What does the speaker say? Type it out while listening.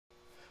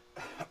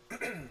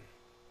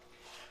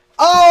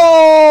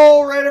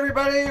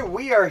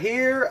we are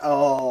here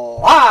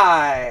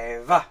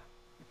live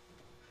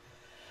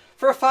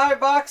for a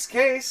 $5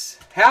 case,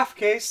 half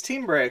case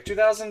team break,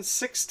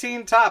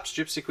 2016 Topps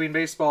Gypsy Queen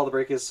Baseball. The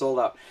break is sold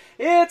out.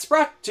 It's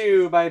brought to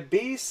you by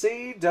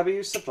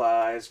BCW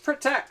Supplies.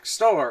 Protect,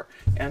 store,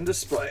 and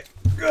display.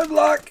 Good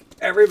luck,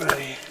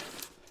 everybody.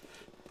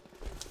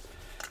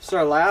 So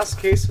our last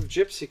case of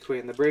Gypsy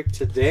Queen. The break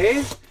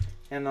today,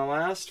 and the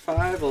last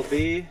 5 will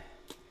be,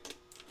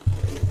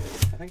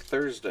 I think,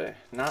 Thursday,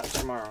 not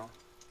tomorrow.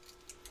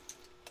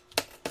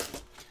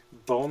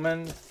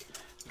 Bowman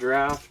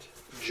Draft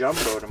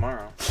Jumbo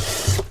tomorrow.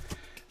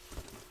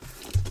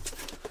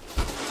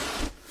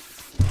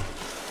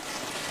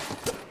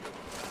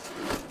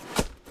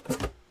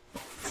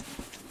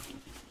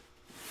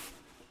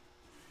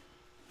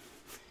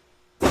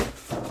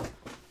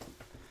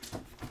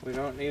 We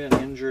don't need an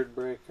injured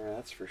breaker,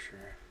 that's for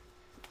sure.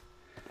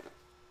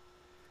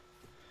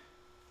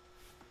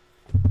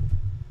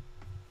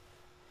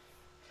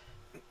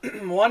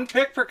 One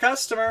pick per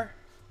customer.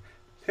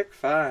 Pick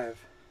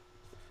 5.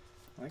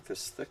 I like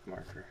this thick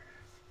marker.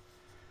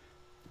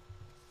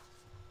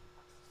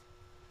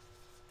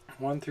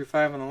 1 through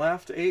 5 on the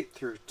left, 8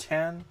 through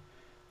 10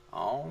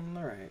 on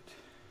the right.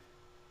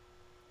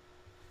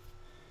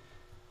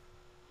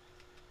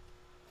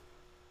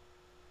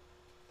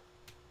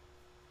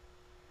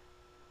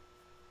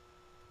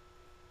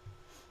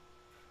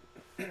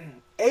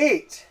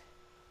 Eight.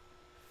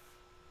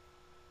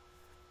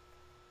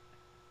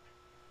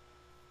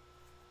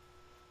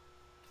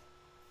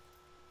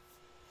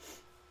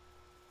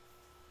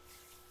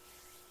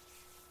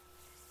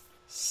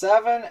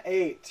 Seven,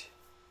 8.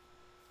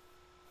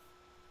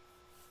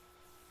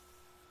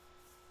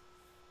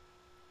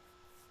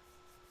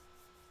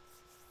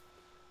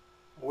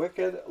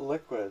 Wicked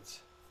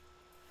Liquids.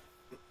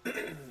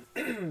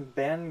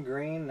 Ben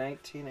Green,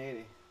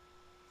 1980.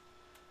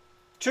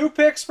 2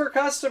 picks per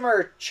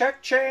customer.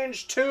 Check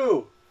change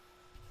 2.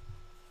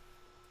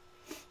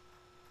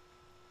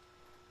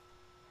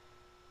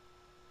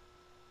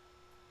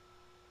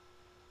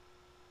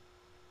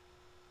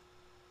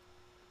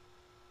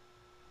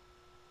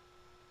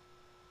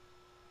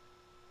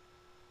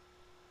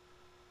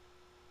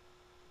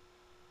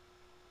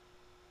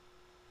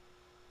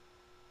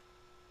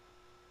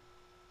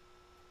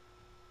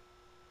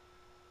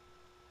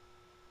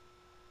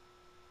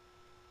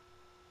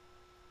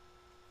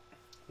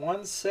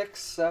 One,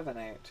 6, 7,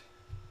 8.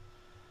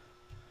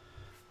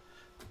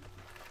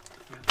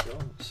 That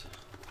goes.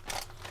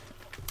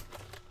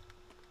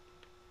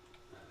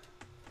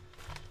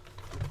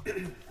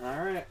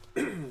 All right.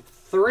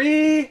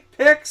 3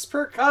 picks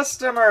per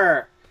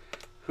customer.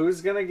 Who's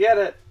gonna get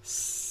it?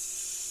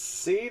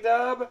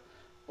 C-Dub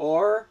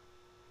or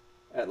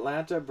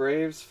Atlanta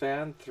Braves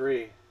fan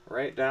 3?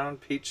 Right down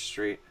Peach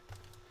Street.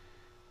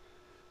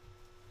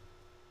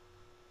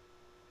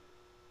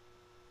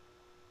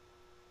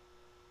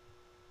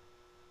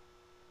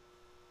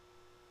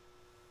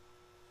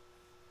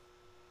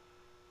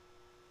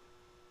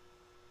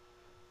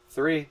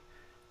 Three.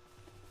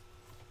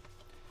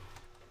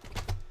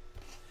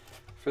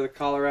 For the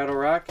Colorado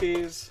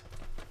Rockies,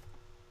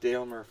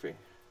 Dale Murphy.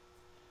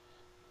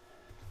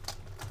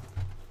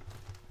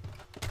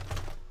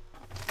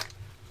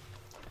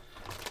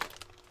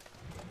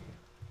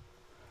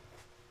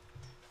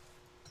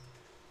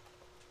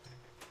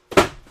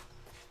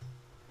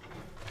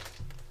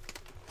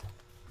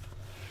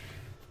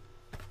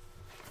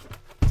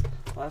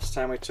 Last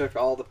time we took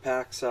all the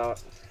packs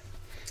out.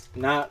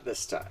 Not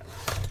this time.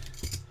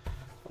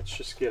 Let's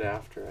just get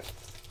after it.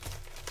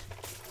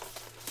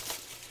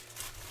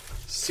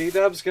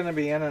 C-Dub's going to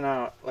be in and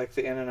out, like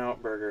the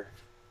In-N-Out burger.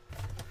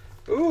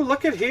 Ooh,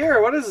 look at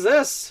here. What is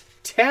this?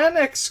 10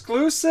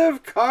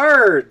 exclusive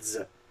cards.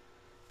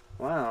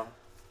 Wow.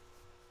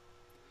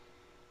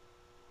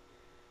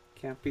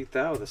 Can't beat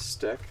that with a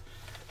stick.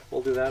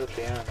 We'll do that at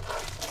the end.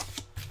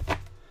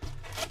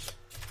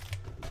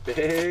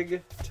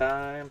 Big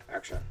time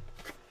action.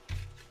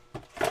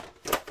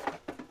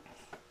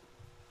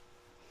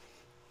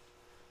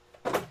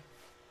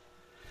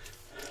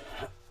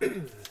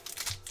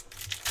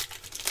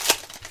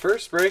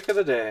 First break of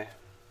the day.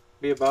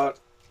 Be about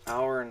an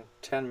hour and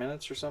 10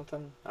 minutes or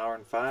something. Hour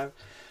and 5.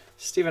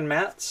 Steven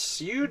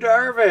Matz. Yu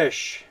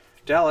Darvish.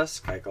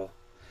 Dallas. Keuchel.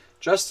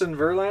 Justin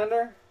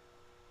Verlander.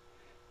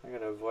 I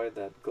gotta avoid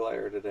that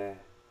glare today.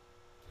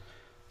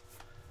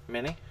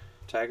 Mini.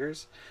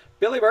 Tigers.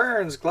 Billy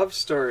Burns. Glove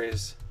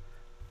Stories.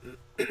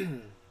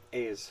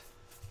 A's.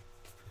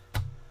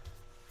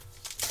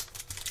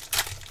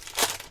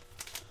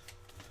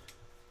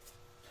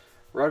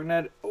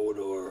 Rugned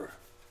Odor.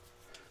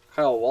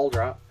 Kyle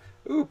Waldrop.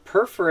 Ooh,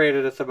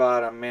 perforated at the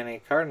bottom.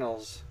 Mini.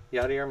 Cardinals.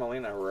 Yadier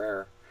Molina.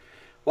 Rare.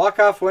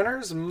 Walk-off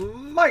winners.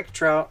 Mike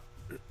Trout.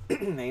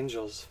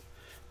 Angels.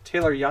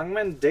 Taylor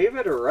Youngman.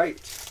 David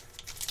Wright.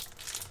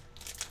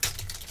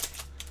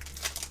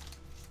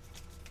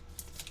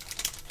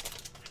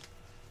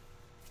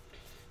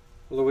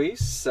 Luis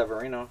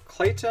Severino.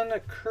 Clayton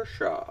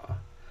Kershaw.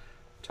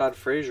 Todd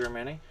Frazier.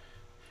 Mini.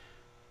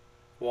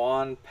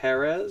 Juan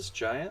Perez,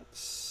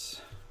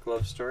 Giants.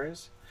 Glove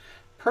Stories.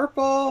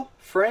 Purple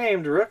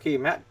framed rookie,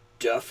 Matt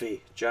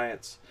Duffy,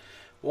 Giants.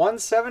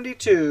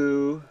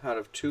 172 out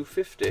of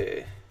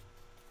 250.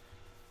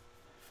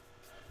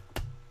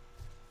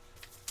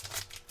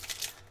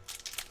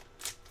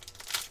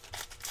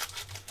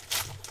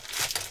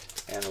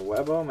 And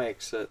Webo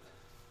makes it.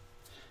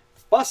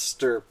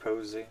 Buster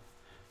Posey.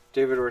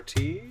 David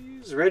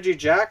Ortiz. Reggie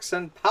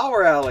Jackson.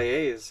 Power Alley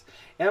A's.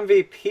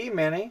 MVP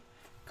Mini.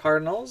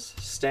 Cardinals.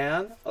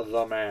 Stan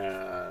the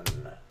Man.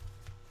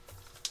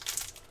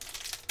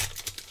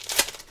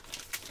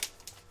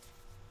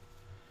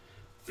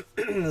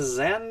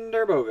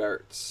 Xander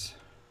Bogaerts.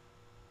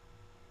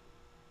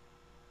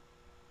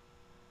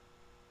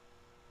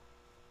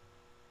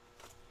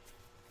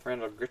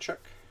 Randall Grichuk.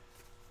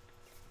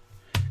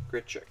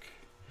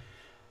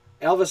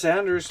 Elvis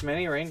Andrus,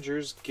 Mini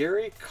Rangers.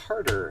 Gary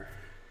Carter.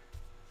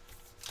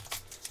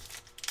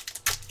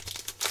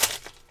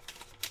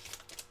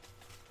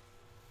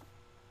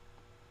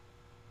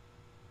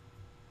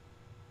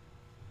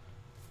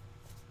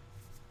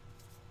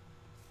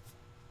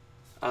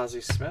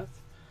 Ozzie Smith.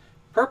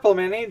 Purple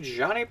Mini,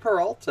 Johnny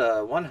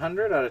Peralta.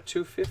 100 out of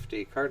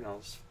 250,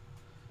 Cardinals.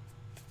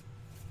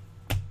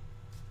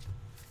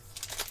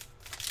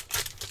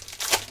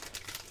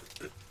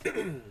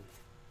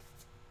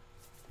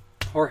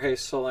 Jorge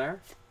Soler.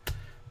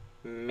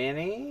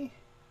 Mini.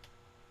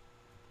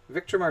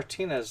 Victor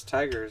Martinez,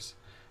 Tigers.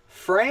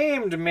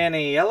 Framed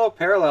Mini, yellow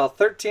parallel.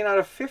 13 out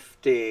of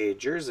 50,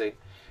 Jersey.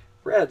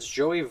 Reds,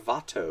 Joey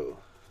Votto.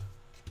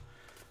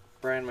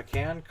 Brian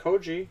McCann,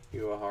 Koji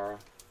Uehara.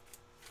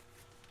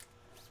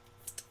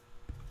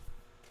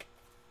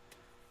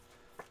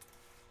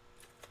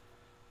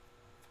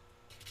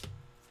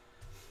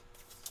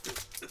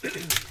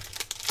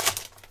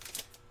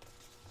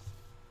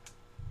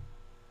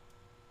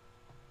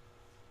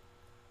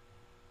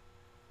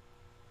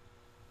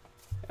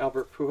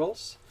 Albert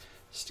Pujols,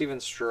 Steven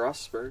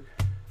Strasburg,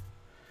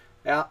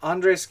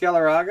 Andres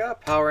Galarraga,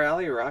 Power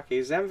Alley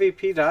Rockies,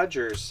 MVP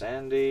Dodgers,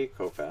 Sandy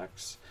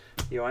Koufax,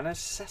 Yoenis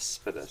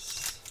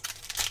Cespedes,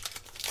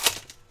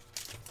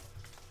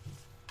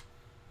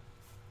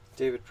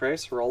 David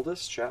Price,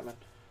 Roldis Chapman,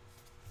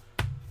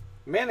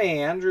 Mini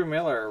Andrew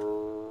Miller,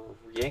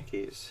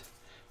 Yankees,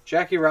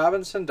 Jackie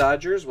Robinson,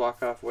 Dodgers,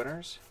 walk-off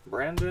winners,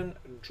 Brandon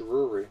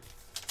Drury.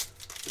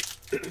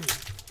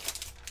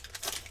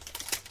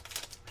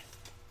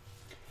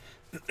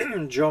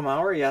 Joe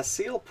Mauer,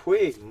 Yasiel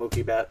Puig,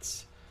 Mookie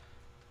Betts.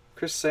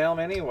 Chris Sale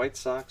Mini, White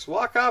Sox.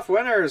 Walk-off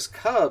winners,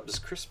 Cubs,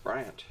 Chris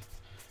Bryant.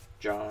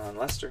 John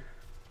Lester.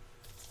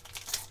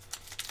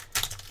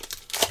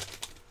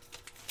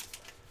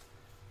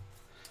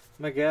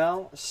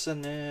 Miguel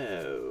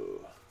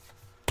Sano.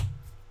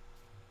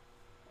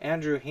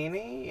 Andrew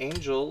Heaney,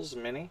 Angels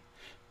Mini.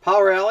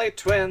 Power Alley,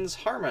 Twins,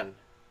 Harmon,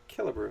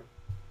 Killebrew.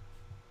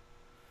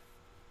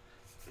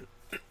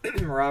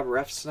 Rob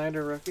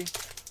Refsnyder, rookie.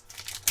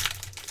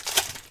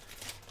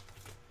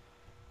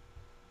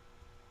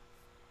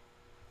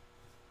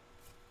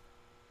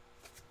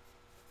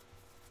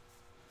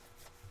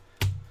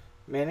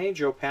 Mini,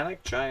 Joe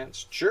Panic,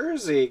 Giants.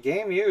 Jersey,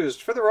 game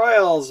used for the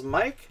Royals,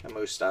 Mike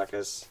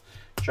Moustakas.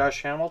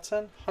 Josh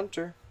Hamilton,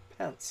 Hunter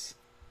Pence.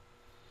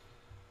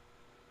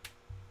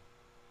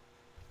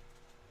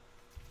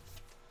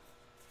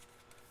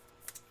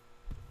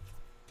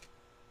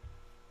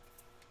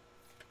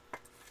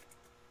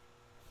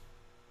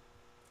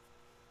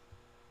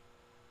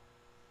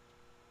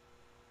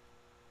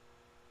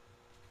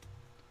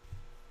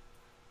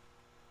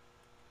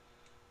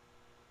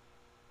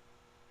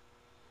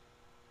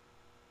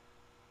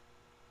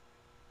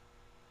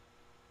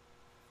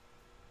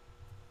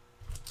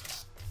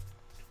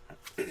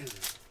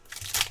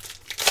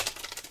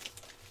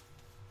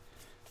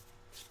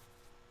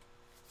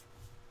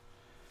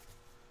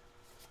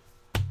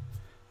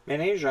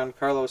 Mini,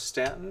 Giancarlo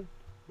Stanton,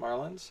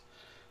 Marlins.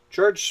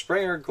 George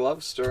Springer,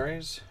 Glove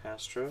Stories,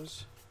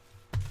 Astros.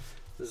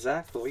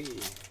 Zach Lee.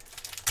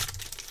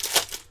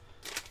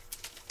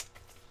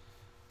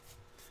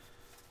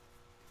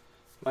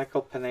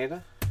 Michael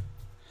Pineda.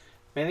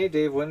 Mini,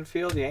 Dave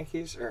Winfield,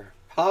 Yankees.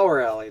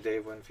 Power Alley,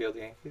 Dave Winfield,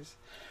 Yankees.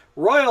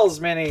 Royals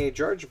Mini,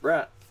 George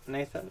Brett,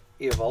 Nathan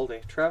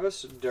Eovaldi.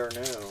 Travis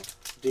d'Arnaud.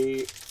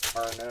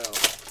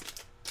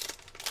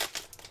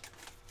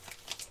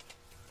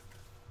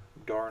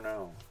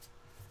 Darno.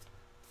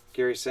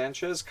 Gary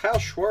Sanchez, Kyle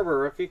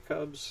Schwarber, rookie,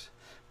 Cubs.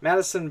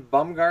 Madison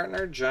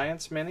Bumgarner,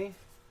 Giants Mini.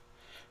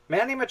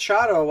 Manny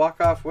Machado,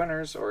 walk-off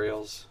winners,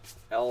 Orioles.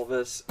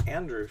 Elvis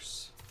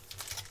Andrus.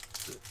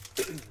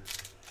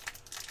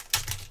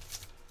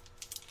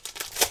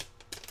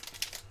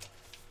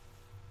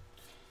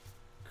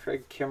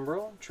 Craig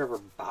Kimbrell, Trevor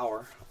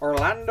Bauer.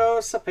 Orlando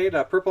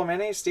Cepeda, Purple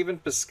Mini, Stephen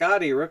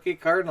Piscotty, rookie,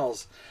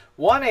 Cardinals.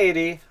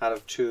 180 out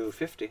of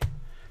 250.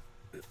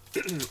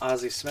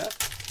 Ozzie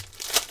Smith.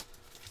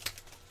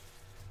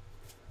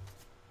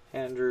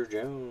 Andrew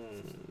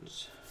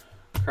Jones.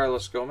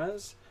 Carlos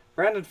Gomez.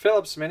 Brandon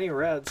Phillips, Mini,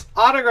 Reds.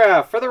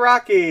 Autograph for the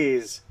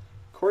Rockies,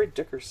 Corey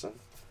Dickerson.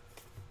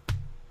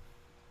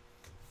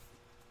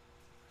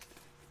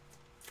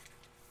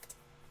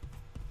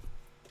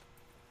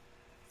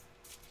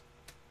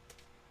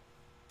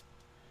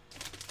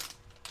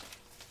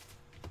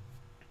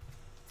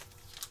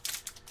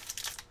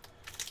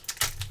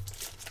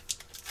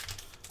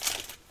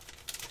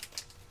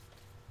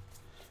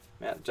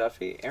 Matt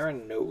Duffy,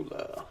 Aaron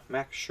Nola,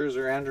 Max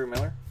Scherzer, Andrew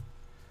Miller.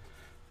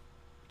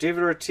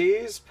 David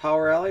Ortiz,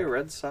 Power Alley,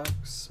 Red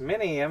Sox.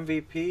 Mini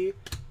MVP,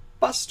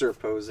 Buster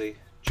Posey,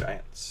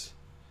 Giants.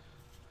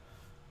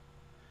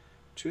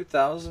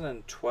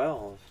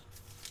 2012.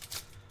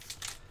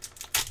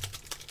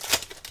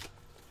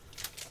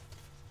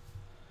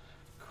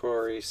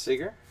 Corey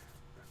Seager,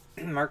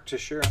 Mark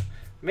Teixeira.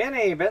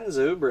 Manny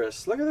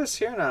Benzubris. Look at this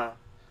here now.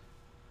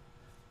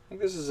 I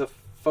think this is a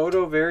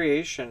photo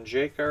variation.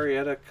 Jake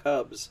Arrieta,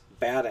 Cubs,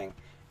 batting.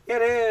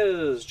 It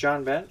is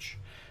John Bench,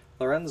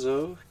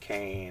 Lorenzo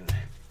Cain.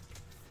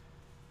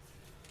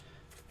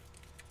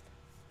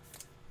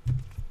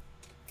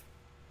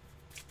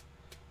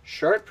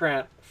 Short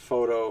print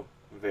photo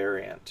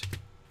variant.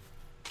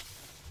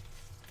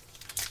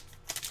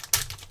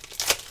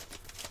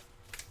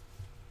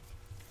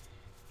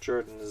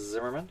 Jordan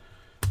Zimmerman.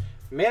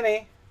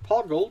 Mini,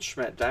 Paul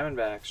Goldschmidt,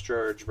 Diamondbacks,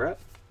 George Brett,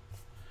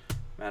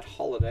 Matt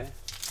Holliday.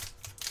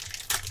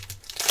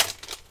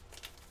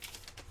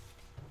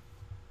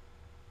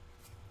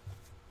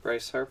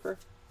 Bryce Harper.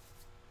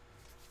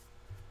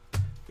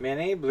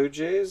 Mini, Blue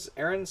Jays,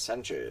 Aaron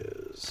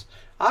Sanchez.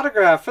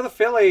 Autograph for the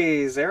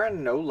Phillies,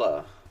 Aaron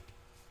Nola.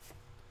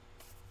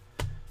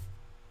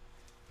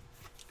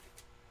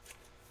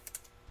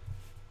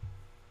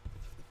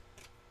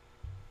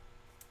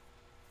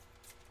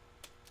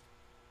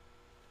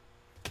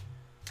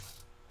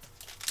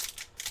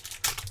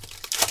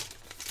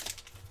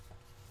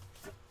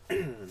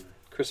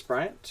 Chris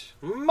Bryant,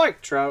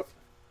 Mike Trout,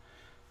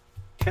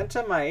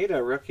 Kenta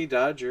Maeda, rookie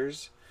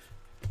Dodgers,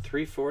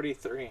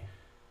 343.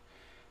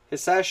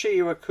 Hisashi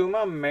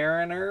Iwakuma,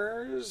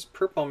 Mariners,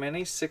 purple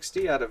mini,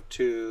 60 out of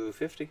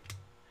 250.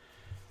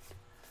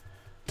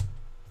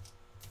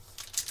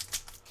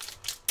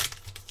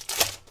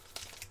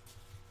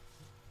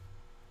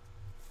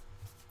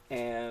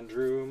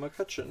 Andrew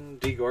McCutcheon,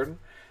 D. Gordon,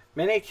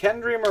 mini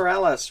Kendry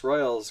Morales,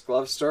 Royals,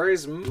 Glove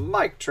Stories,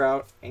 Mike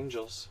Trout,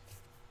 Angels.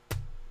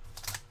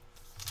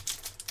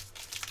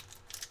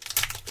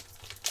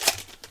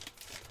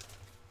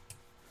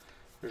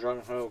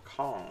 Jung Ho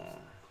Kong,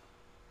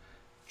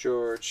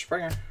 George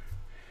Springer,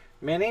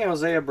 Mini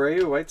Jose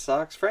Abreu, White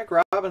Sox, Frank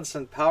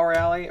Robinson, Power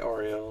Alley,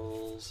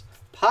 Orioles,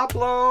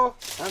 Pablo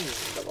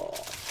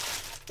Sandoval.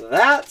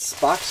 That's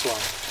box one.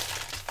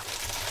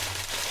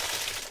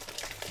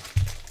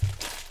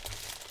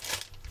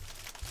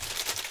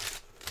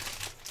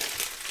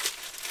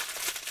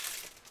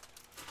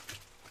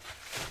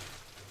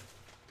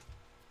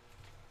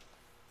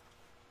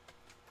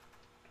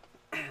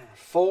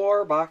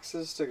 Four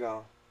boxes to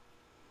go.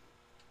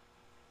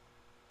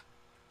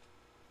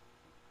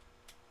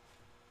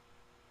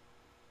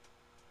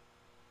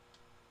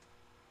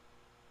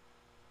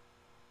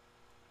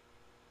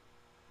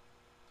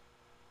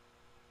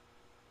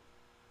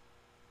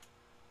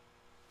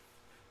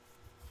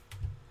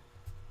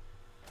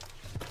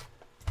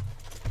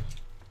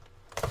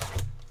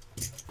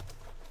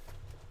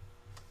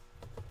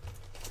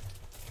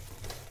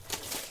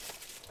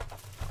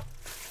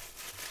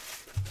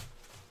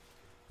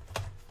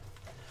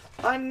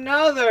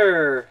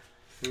 Another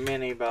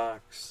mini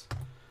box.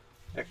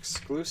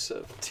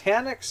 Exclusive.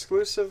 10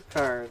 exclusive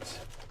cards.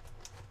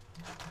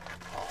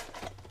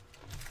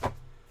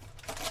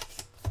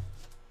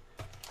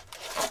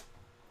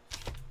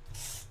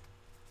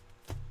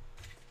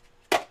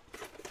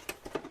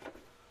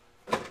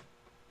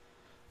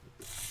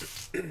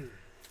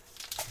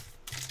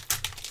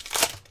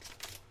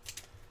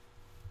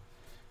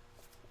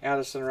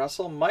 Addison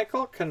Russell,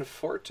 Michael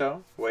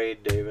Conforto,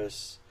 Wade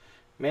Davis,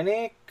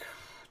 Mini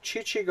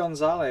Chichi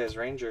Gonzalez,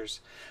 Rangers.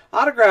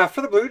 Autograph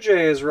for the Blue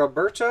Jays,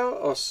 Roberto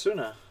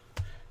Osuna,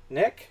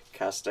 Nick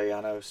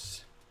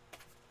Castellanos.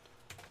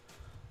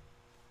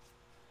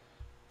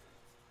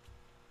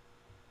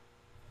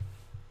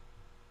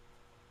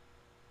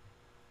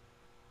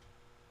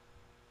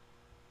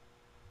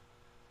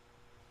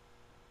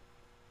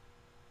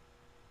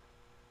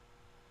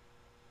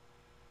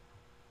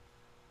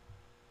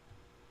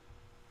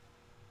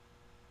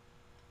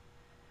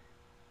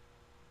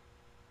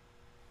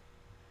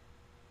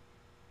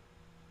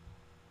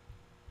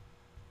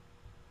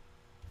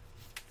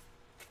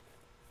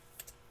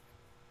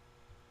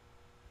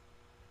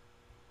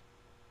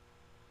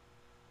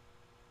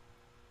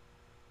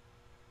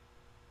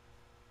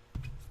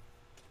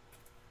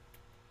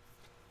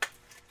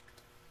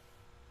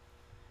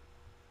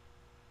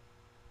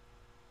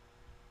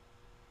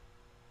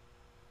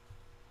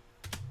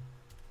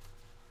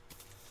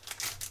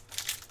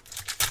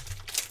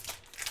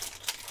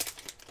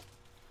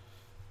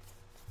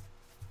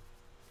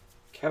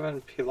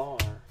 Kevin Pillar.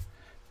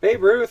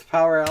 Babe Ruth,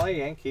 Power Alley,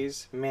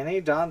 Yankees. Mini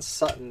Don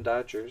Sutton,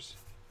 Dodgers.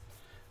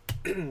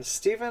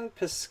 Stephen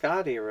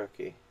Piscotty,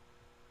 rookie.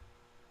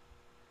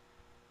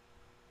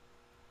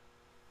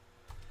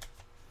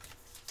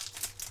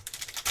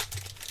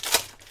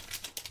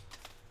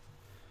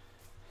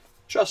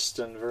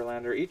 Justin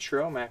Verlander,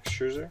 Ichiro, Max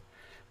Scherzer.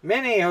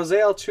 Mini Jose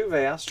Altuve,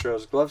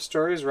 Astros. Glove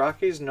Stories,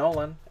 Rockies,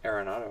 Nolan,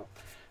 Arenado.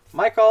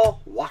 Michael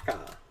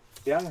Waka,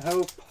 Young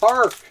Ho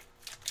Park,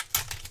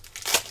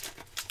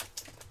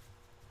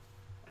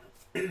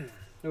 Ooh,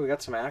 we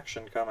got some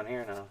action coming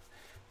here now.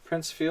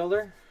 Prince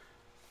Fielder.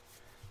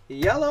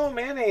 Yellow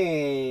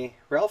Mini.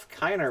 Ralph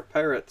Kiner,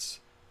 Pirates.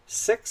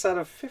 6 out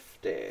of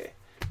 50.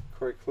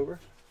 Corey Kluber.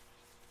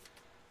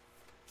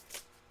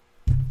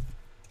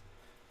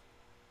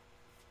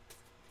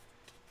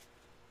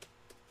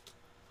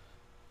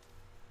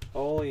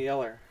 Ole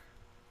Yeller.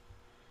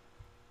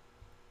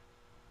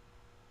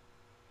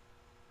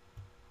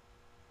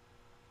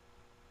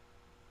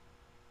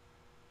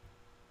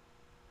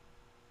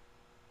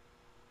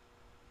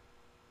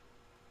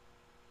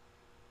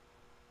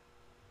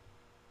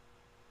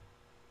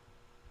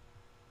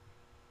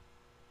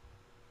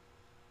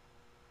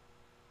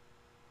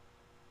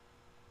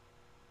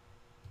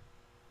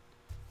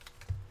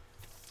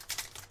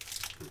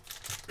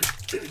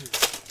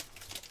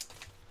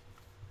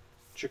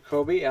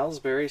 Jacoby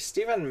Ellsbury,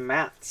 Steven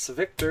Matz,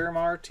 Victor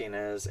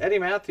Martinez, Eddie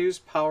Matthews,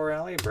 Power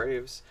Alley,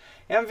 Braves,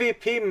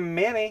 MVP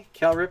Manny,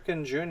 Cal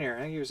Ripken Jr.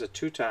 I think he was a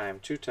two-time.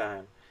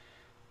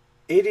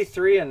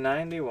 83 and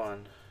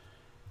 91.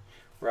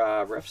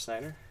 Ref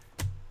Snyder.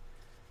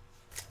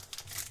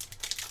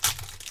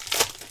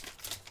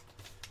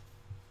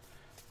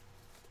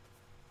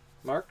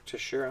 Mark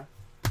Teixeira.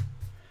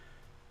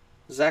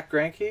 Zach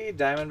Greinke,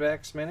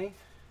 Diamondbacks Mini.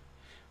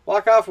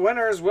 Walk-off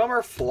winners,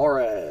 Wilmer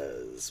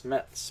Flores,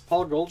 Mets.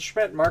 Paul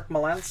Goldschmidt, Mark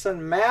Melanson,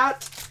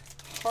 Matt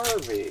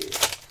Harvey.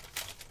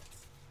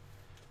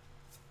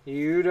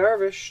 Yu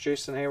Darvish,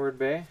 Jason Hayward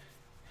Bay.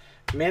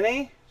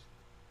 Mini,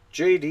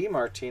 J.D.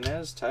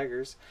 Martinez,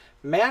 Tigers.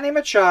 Manny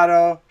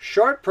Machado,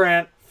 short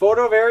print,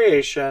 photo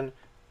variation,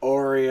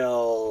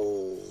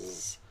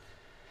 Orioles.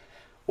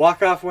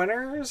 Walk-off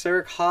winners,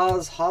 Eric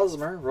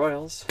Hosmer,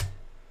 Royals.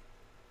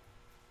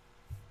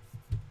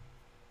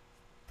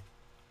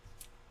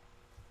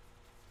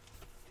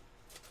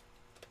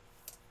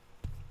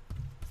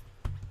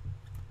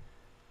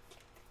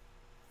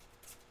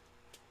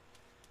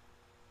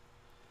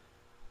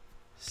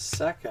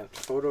 Second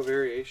photo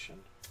variation.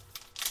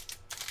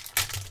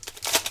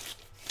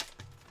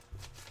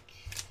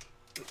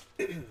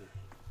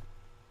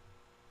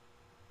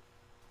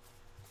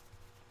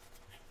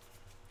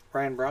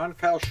 Ryan Braun,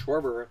 Kyle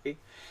Schwarber rookie.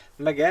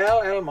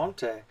 Miguel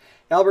Almonte,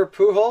 Albert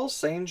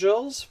Pujols,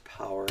 Angels,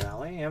 Power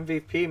Alley,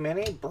 MVP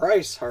Mini,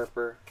 Bryce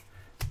Harper,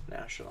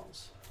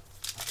 Nationals.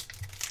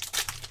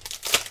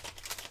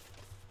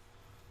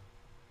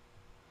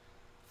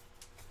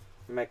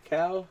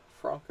 Mikel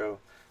Franco,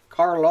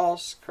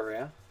 Carlos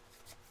Correa.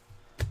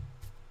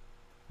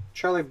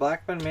 Charlie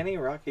Blackmon Mini,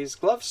 Rockies.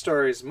 Glove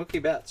Stories,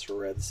 Mookie Betts,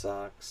 Red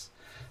Sox.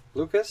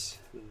 Lucas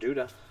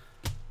Duda.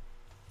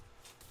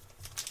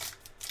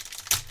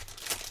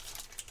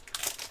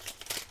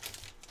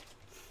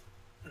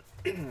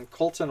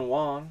 Colton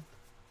Wong.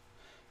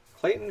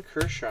 Clayton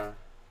Kershaw.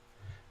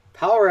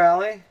 Power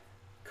Alley,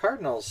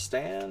 Cardinals,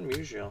 Stan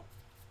Musial.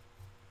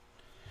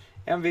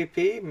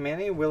 MVP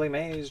Mini, Willie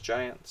Mays,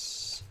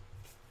 Giants.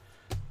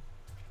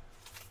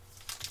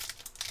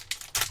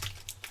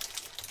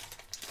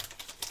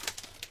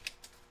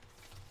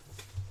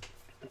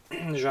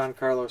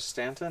 Giancarlo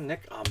Stanton,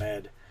 Nick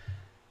Ahmed.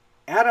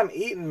 Adam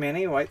Eaton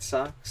Mini, White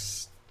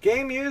Sox.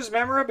 Game used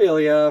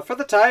memorabilia for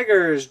the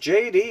Tigers,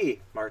 J.D.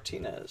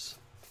 Martinez.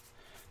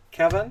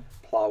 Kevin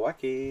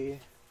Plawecki.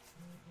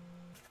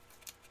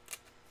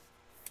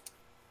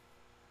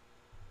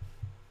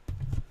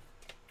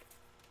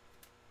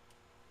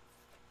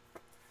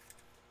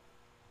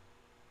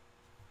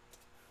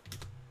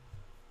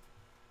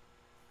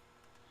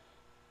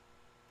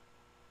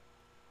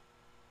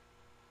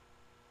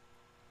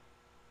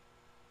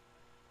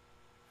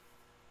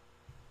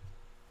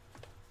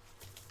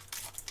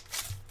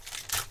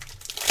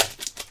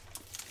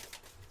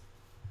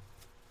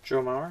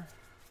 Joe Mauer.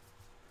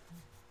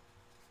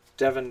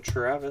 Devin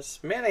Travis.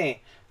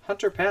 Mini.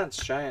 Hunter Pence,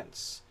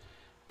 Giants.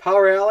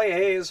 Power Alley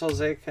A's,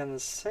 Jose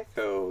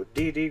Canseco.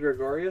 D.D.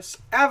 Gregorius.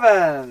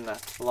 Evan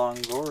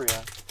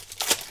Longoria.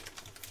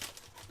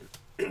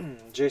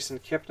 Jason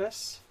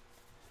Kipnis.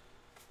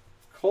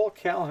 Cole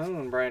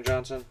Calhoun, Brian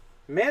Johnson.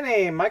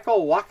 Mini.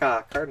 Michael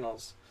Waka,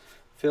 Cardinals.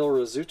 Phil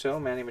Rizzuto,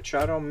 Manny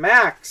Machado.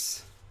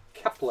 Max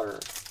Kepler.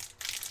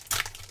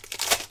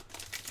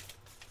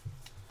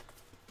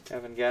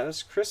 Evan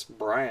Gaddis, Chris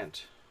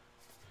Bryant.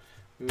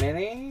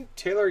 Mini,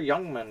 Taylor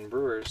Youngman,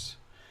 Brewers.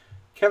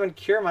 Kevin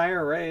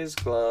Kiermaier, Rays,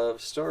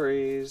 Glove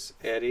Stories,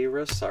 Eddie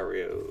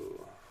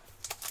Rosario.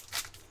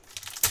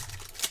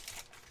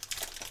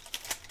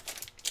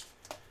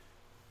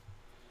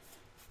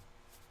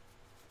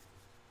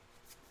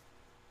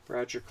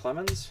 Roger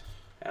Clemens,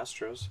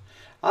 Astros.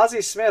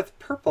 Ozzie Smith,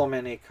 Purple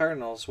Mini,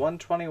 Cardinals,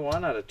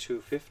 121 out of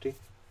 250.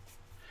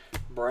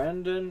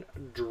 Brandon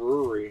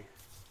Drury.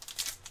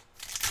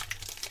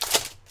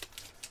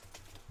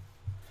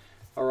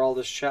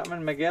 Aroldis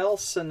Chapman, Miguel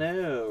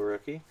Sano,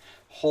 rookie.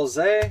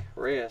 Jose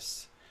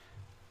Reyes.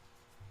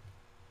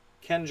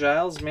 Ken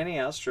Giles, Mini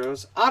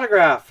Astros.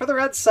 Autograph for the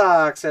Red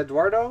Sox,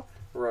 Eduardo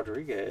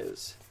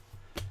Rodriguez.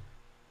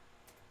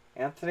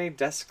 Anthony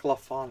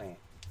Desclafani.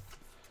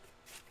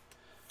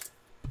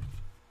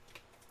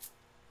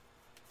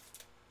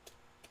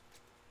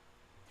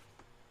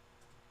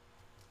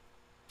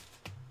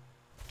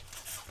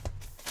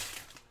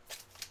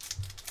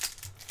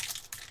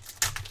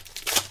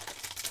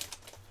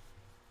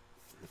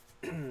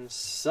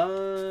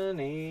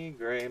 Sonny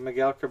Gray.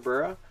 Miguel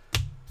Cabrera.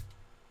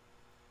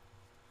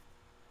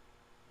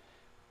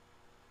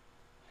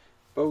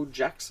 Bo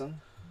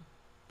Jackson.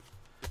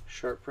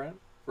 Short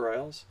print.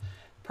 Royals.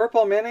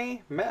 Purple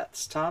Mini.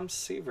 Mets. Tom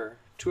Seaver.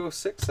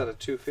 206 out of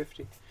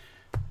 250.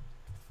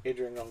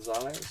 Adrian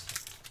Gonzalez.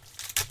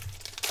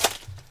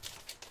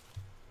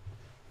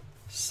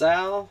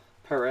 Sal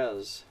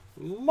Perez.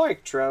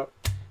 Mike Trout.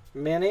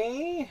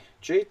 Mini.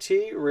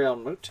 JT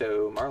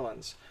Realmuto.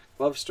 Marlins.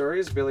 Glove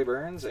Stories. Billy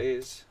Burns.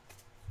 A's.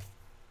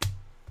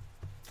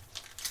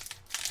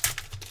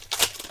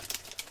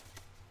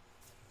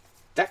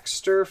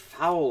 Dexter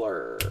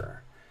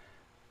Fowler.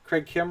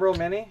 Craig Kimbrell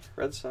Mini.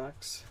 Red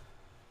Sox.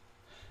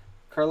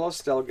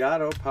 Carlos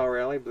Delgado. Power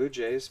Alley. Blue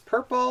Jays.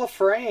 Purple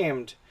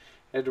Framed.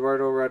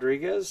 Eduardo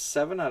Rodriguez.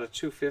 7 out of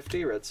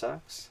 250. Red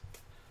Sox.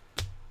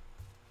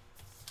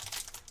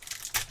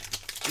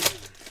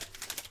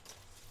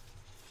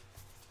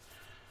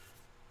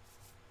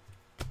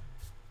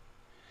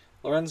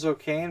 Lorenzo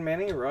Cain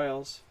Mini.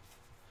 Royals.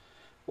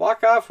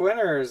 Walk-off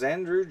winners.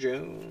 Andrew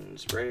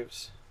Jones.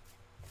 Braves.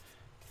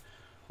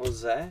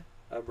 Jose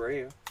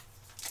Abreu.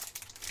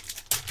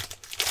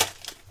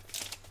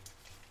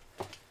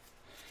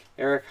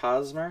 Eric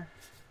Hosmer.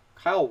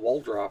 Kyle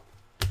Waldrop.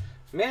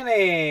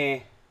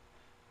 Mini.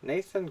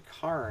 Nathan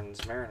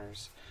Carnes.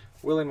 Mariners.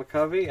 Willie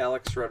McCovey.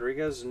 Alex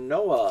Rodriguez.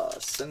 Noah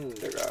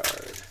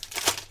Syndergaard.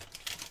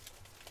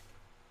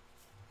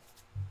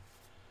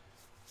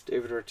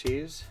 David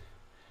Ortiz.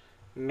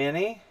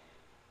 Mini.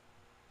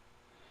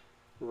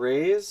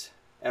 Rays.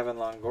 Evan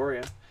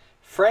Longoria.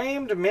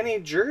 Framed Mini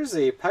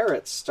Jersey.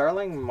 Pirates.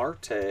 Starling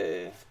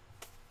Marte.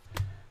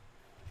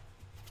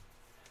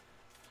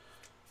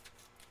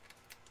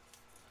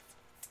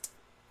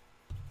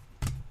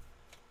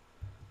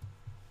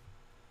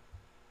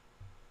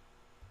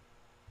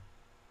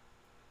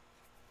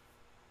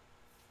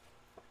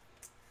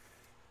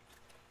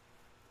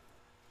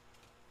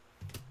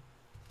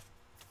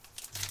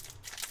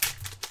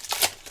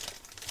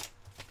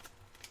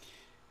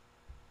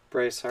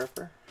 Bryce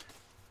Harper.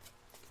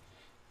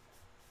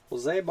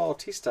 Jose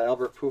Bautista,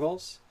 Albert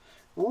Pujols.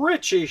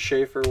 Richie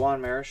Schaefer, Juan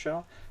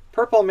Marichal.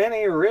 Purple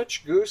Mini,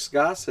 Rich Goose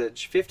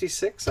Gossage,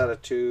 56 out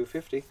of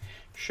 250.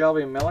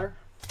 Shelby Miller.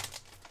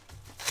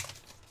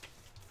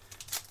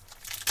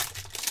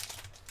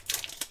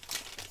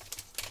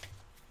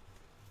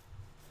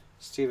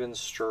 Steven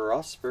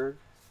Strasburg.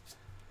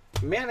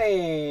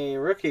 Mini,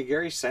 rookie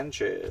Gary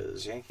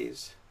Sanchez,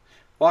 Yankees.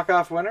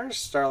 Walk-off winners,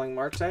 Starling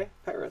Marte,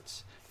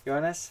 Pirates.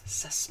 Yoenis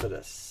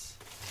Cespedes.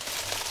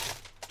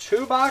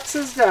 2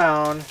 boxes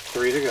down,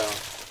 3 to go.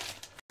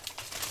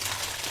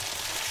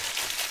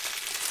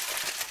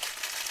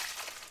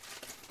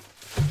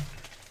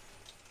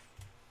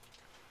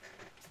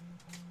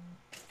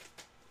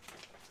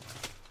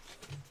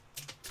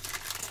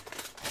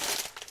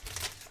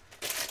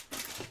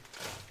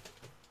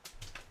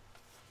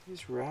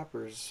 These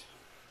wrappers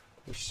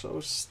are so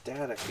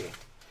staticky.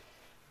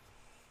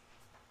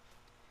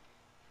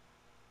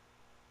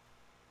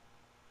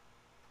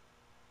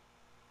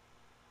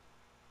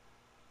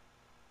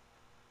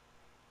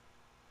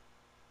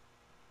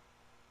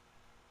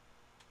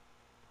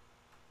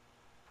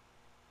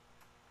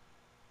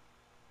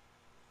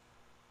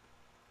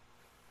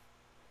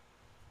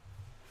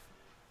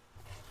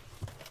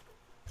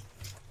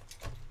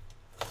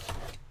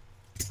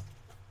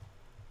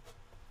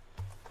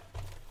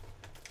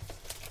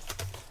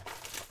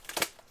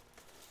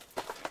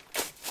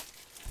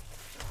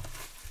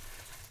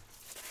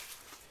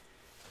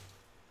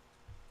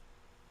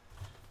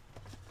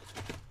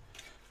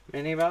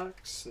 Mini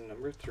box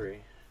number 3.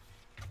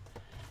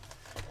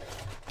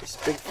 This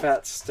big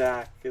fat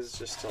stack is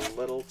just a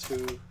little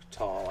too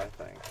tall, I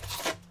think.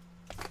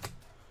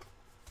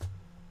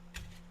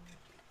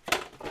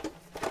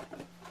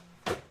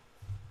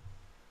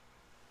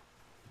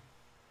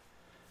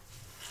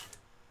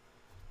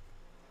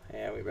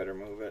 Yeah, we better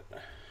move it.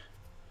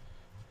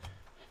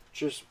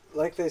 Just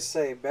like they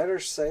say, better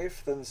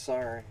safe than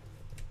sorry.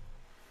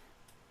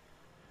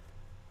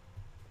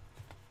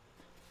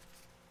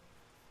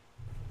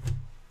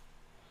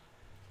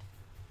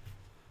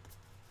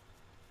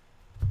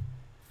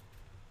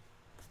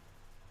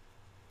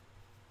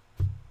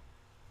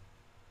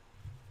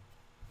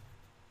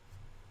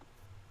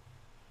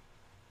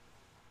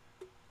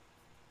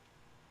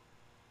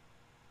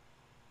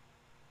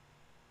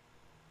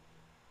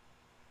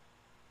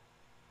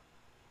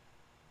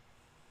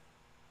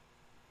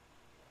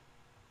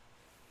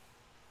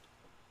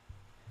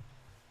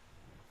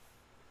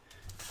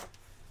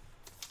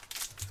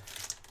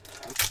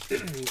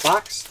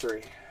 Box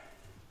 3.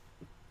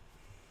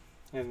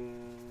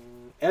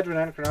 And Edwin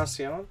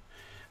Encarnacion.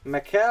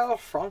 Maikel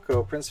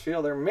Franco, Prince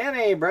Fielder.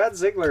 Mini, Brad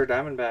Ziegler,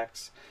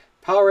 Diamondbacks.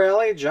 Power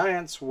Alley,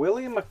 Giants.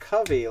 Willie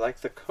McCovey,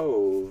 like the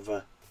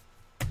Cove.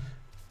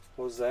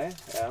 Jose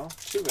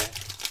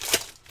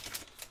Altuve.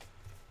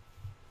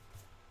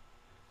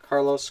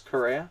 Carlos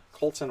Correa,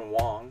 Colton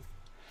Wong.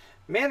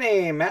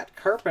 Mini, Matt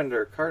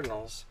Carpenter,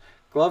 Cardinals.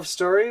 Glove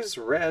Stories,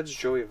 Reds,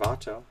 Joey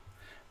Votto.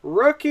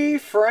 Rookie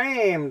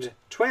framed.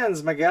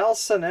 Twins, Miguel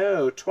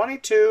Sano,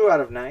 22 out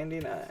of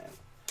 99.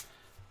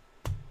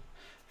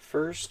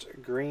 First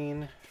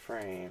green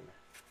frame.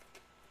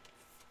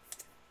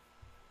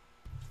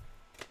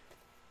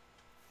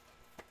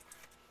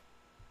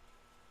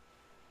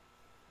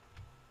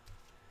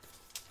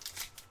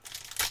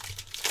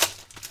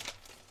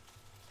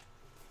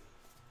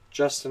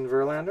 Justin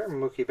Verlander,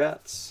 Mookie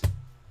Betts.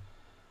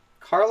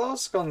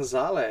 Carlos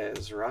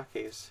Gonzalez,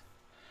 Rockies.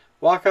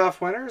 Walk-off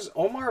winners,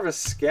 Omar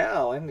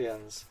Vizquel,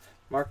 Indians.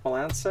 Mark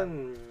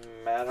Melanson,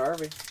 Matt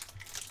Harvey.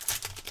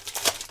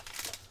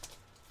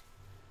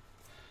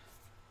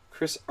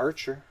 Chris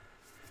Archer.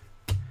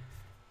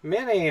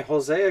 Mini,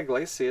 Jose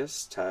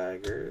Iglesias,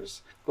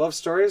 Tigers. Glove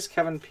Stories,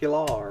 Kevin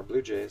Pillar,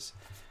 Blue Jays.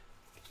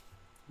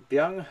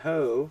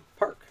 Byung-Ho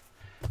Park.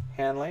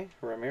 Hanley,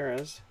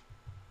 Ramirez.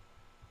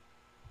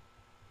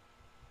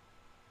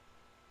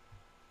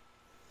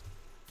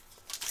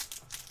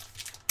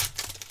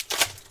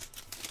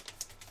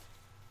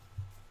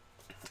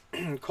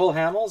 Cole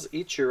Hamels,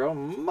 Ichiro,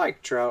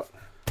 Mike Trout.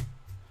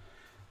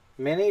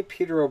 Mini,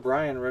 Peter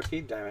O'Brien,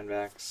 rookie,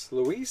 Diamondbacks.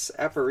 Luis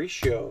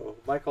Aparicio,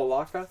 Michael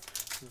Locke.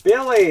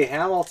 Billy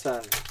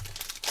Hamilton.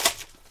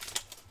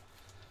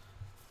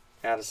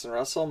 Addison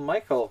Russell,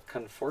 Michael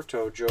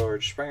Conforto,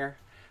 George Springer.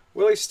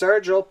 Willie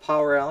Stargell,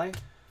 Power Alley,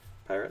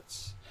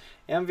 Pirates.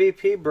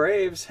 MVP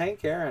Braves,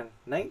 Hank Aaron,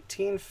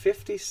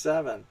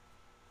 1957.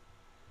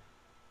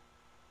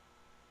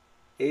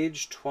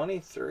 Age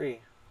 23.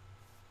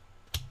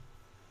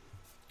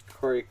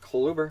 Corey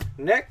Kluber,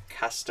 Nick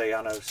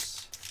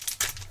Castellanos.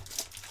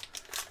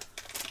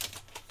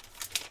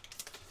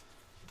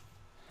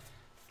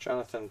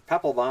 Jonathan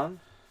Papelbon,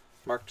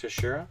 Mark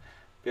Teixeira,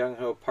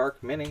 Byung-Ho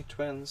Park Mini,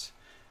 Twins.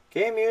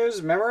 Game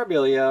used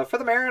memorabilia for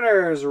the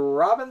Mariners,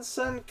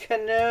 Robinson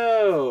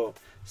Cano,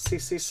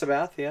 CC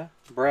Sabathia,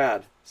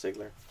 Brad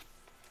Ziegler.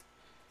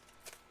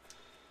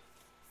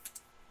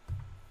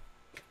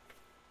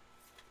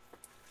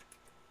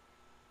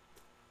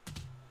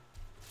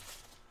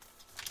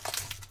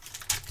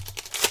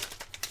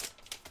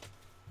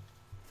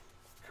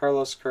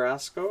 Carlos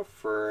Carrasco,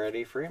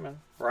 Freddie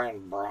Freeman,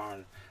 Ryan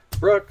Braun,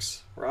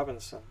 Brooks,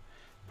 Robinson.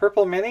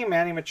 Purple Mini,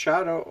 Manny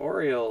Machado,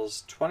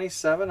 Orioles,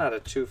 27 out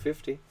of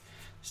 250.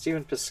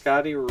 Stephen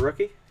Piscotty,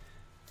 rookie.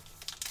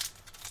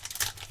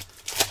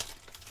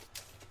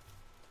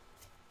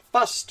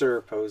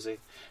 Buster Posey,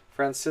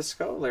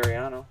 Francisco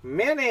Liriano.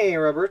 Mini,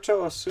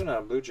 Roberto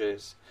Osuna, Blue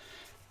Jays.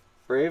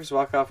 Braves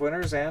walk-off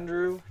winners,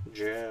 Andrew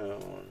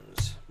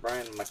Jones.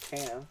 Brian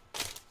McCann.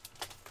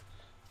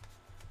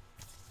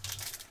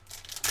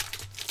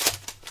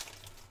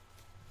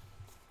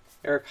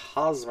 Eric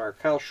Hosmer,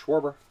 Kyle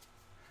Schwarber.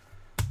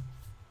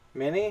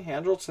 Mini,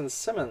 Andrelton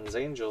Simmons,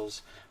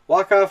 Angels.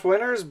 Walk-off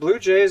winners, Blue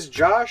Jays,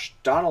 Josh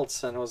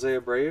Donaldson, Jose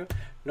Abreu,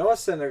 Noah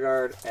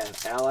Syndergaard, and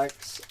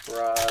Alex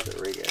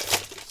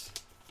Rodriguez.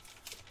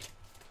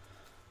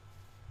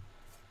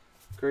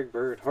 Greg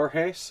Bird,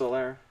 Jorge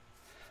Soler,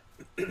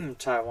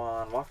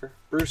 Taiwan Walker,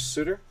 Bruce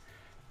Sutter.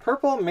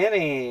 Purple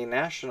Mini,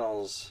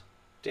 Nationals,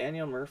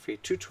 Daniel Murphy,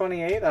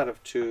 228 out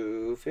of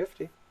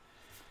 250.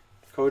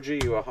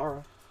 Koji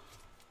Uehara.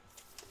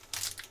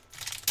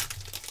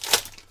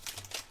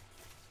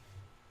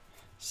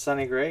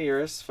 Sonny Gray,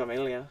 Uris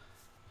Familia.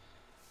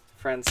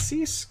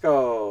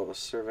 Francisco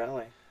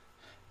Cervelli.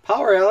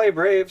 Power Alley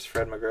Braves,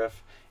 Fred McGriff.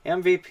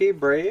 MVP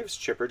Braves,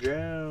 Chipper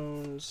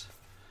Jones.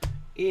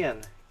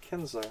 Ian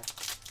Kinsler.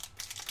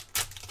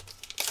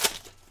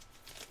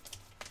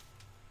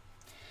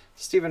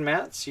 Steven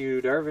Matz,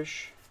 Yu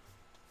Darvish.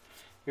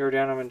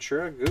 Yordano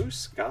Ventura,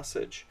 Goose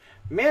Gossage.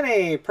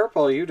 Mini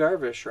Purple, Yu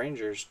Darvish,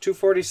 Rangers.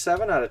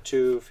 247 out of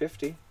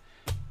 250.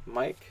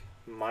 Mike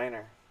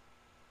Minor.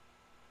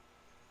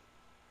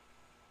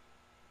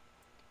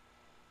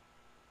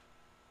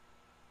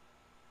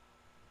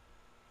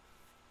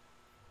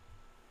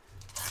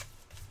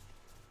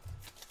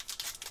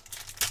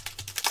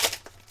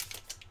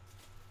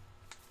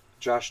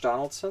 Josh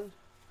Donaldson.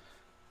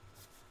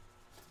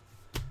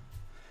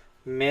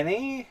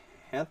 Mini,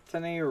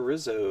 Anthony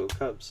Rizzo,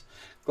 Cubs.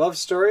 Glove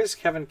Stories,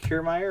 Kevin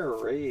Kiermaier,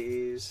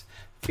 Rays.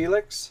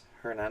 Felix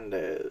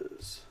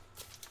Hernandez.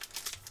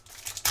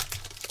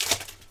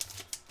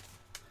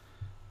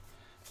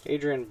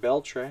 Adrian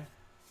Beltre.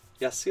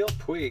 Yasiel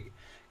Puig.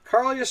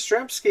 Carl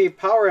Yastrzemski,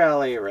 Power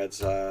Alley, Red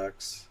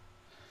Sox.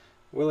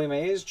 Willie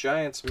Mays,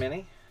 Giants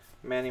Mini.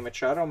 Manny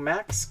Machado,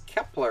 Max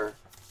Kepler.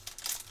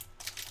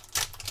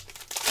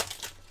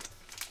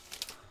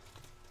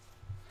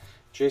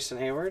 Jason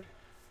Hayward.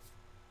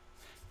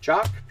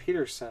 Jock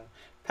Peterson.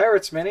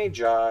 Pirates Mini,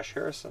 Josh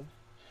Harrison.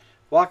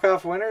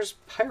 Walk-off winners,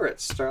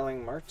 Pirates,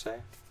 Starling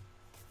Marte.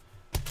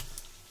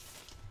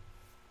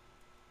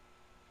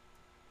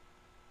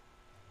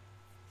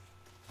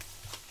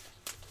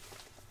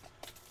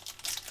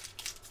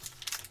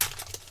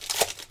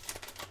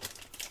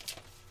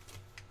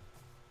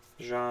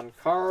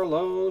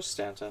 Giancarlo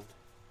Stanton.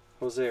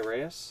 Jose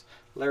Reyes.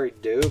 Larry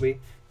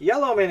Doby.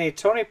 Yellow Mini,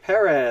 Tony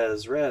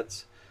Perez,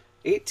 Reds.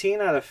 18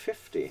 out of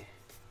 50.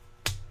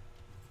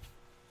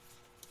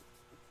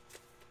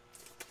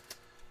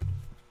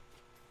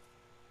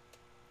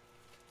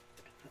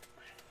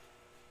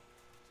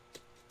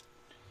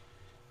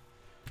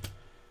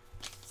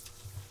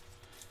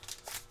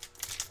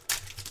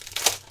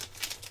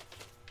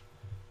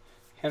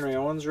 Henry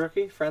Owens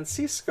rookie.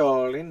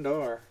 Francisco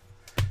Lindor.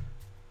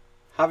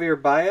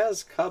 Javier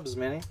Baez, Cubs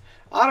mini.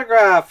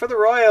 Autograph for the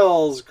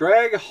Royals,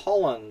 Greg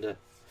Holland.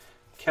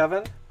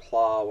 Kevin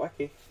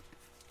Plawecki.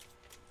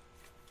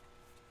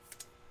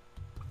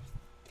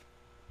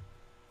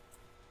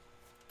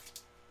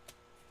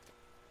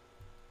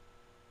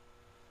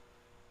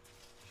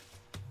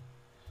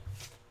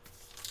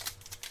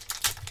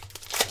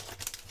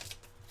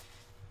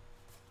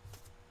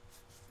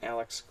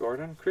 Alex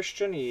Gordon,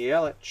 Christian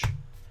Yelich.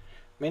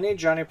 Mini,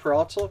 Johnny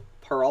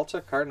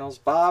Peralta, Cardinals,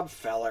 Bob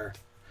Feller.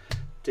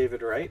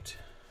 David Wright.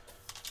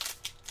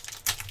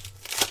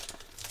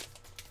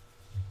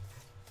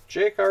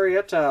 Jake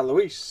Arrieta,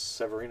 Luis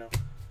Severino.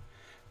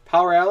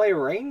 Power Alley,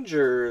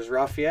 Rangers,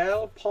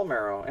 Rafael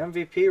Palmeiro.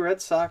 MVP,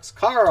 Red Sox,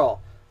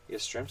 Carl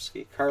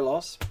Yastrzemski,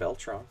 Carlos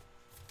Beltran.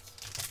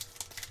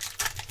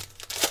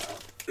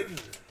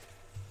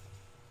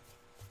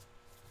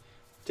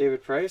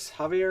 David Price,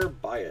 Javier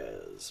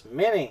Baez.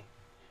 Mini,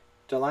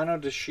 Delano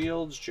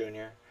DeShields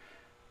Jr.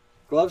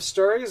 Glove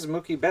Stories,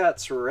 Mookie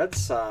Betts, Red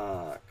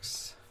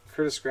Sox.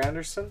 Curtis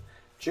Granderson,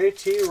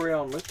 JT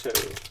Realmuto.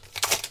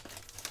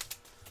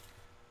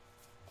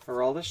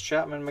 Aroldis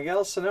Chapman,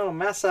 Miguel Sano,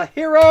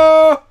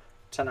 Masahiro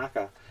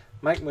Tanaka.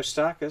 Mike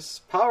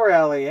Moustakas, Power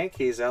Alley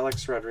Yankees,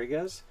 Alex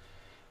Rodriguez.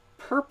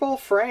 Purple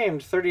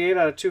framed, 38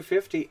 out of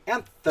 250,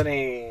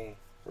 Anthony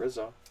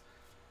Rizzo.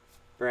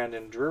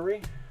 Brandon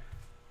Drury.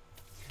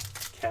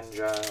 Ken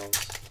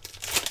Giles.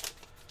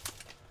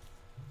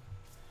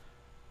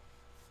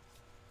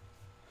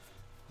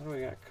 What do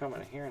we got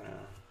coming here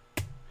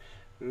now?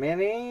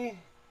 Mini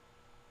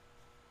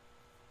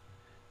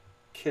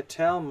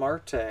Ketel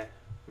Marte,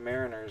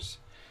 Mariners.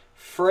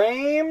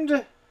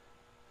 Framed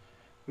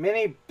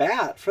mini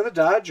bat for the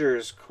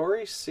Dodgers,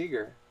 Corey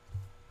Seager.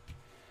 I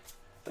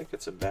think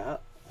it's a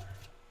bat.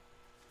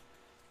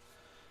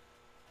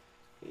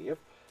 Yep.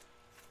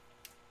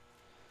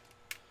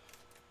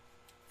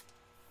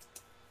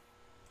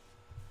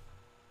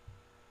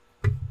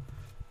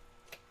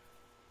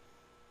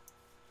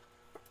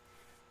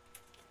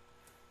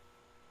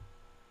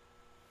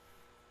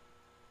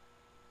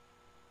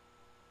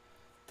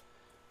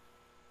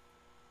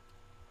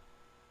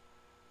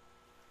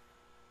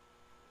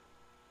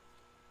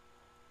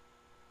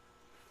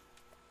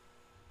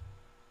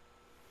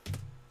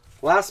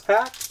 Last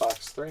pack,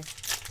 box 3.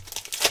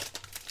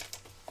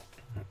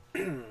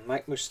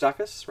 Mike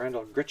Moustakas,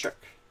 Randall Grichuk.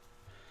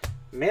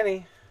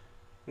 Mini,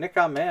 Nick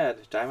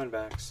Ahmed,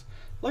 Diamondbacks.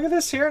 Look at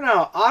this here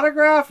now.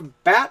 Autograph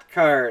bat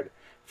card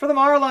for the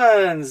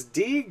Marlins,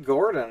 D.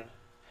 Gordon.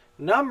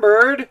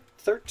 Numbered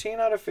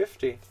 13 out of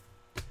 50.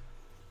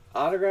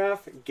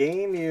 Autograph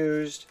game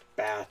used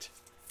bat.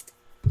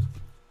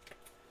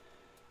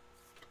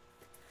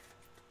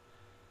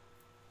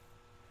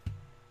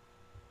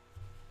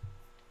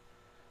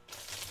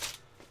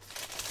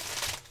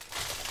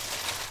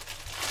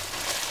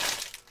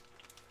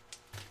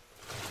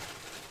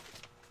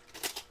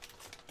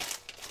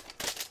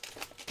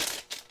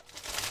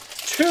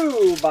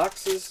 Two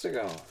boxes to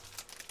go.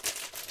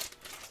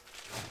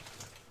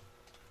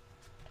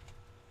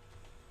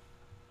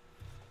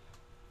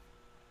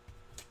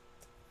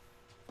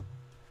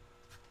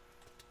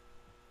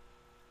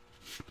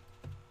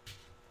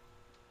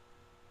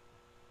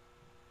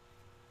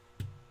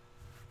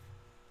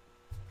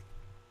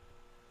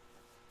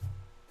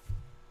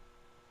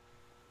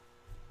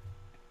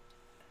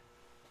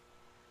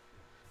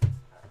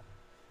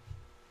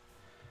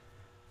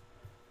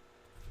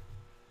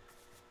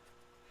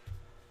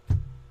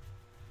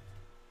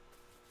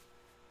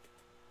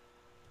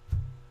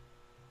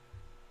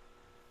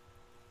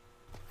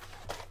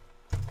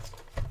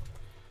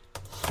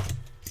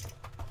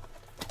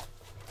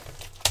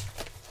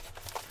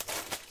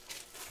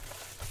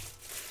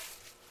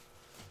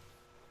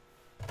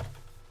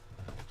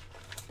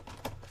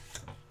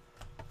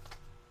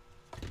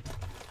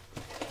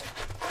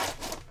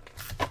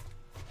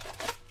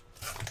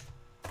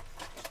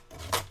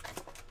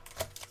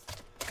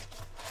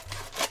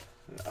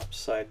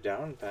 Upside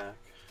down pack.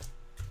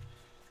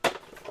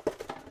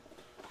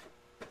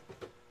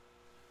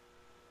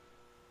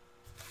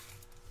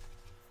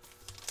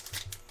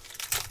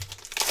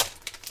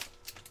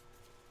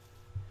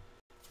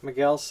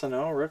 Miguel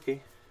Sano,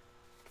 rookie.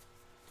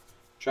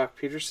 Jock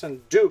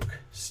Peterson, Duke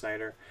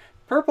Snyder.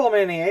 Purple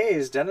Mini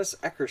A's, Dennis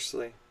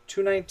Eckersley.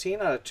 219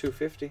 out of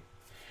 250.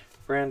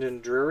 Brandon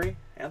Drury,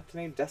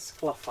 Anthony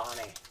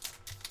Desclafani.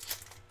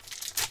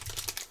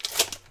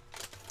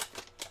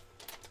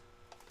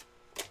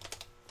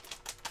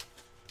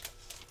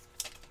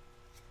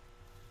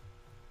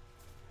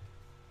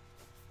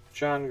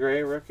 John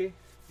Gray, rookie.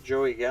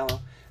 Joey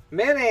Gallo.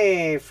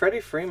 Mini,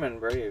 Freddie Freeman,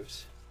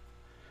 Braves.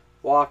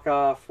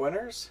 Walk-off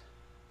winners.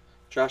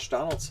 Josh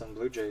Donaldson,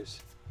 Blue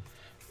Jays.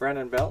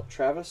 Brandon Belt,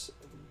 Travis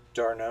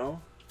d'Arnaud.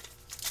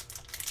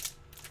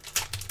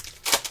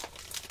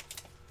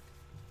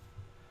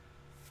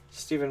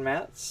 Steven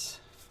Matz.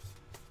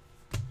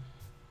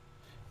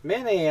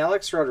 Mini,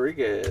 Alex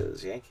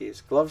Rodriguez,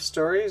 Yankees. Glove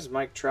Stories,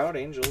 Mike Trout,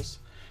 Angels.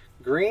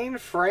 Green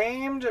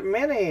framed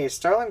mini.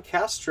 Starlin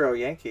Castro,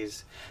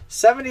 Yankees.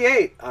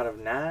 78 out of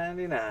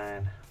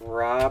 99.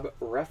 Rob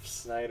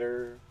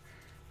Refsnyder.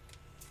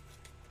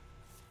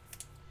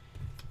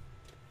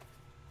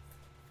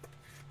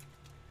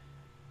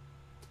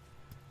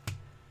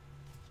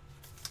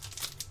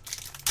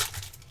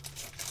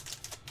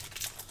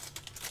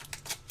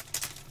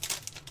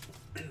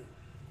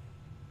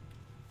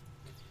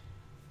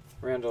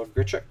 Randall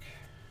Grichuk.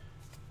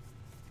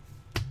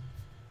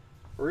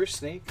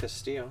 Rusney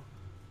Castillo.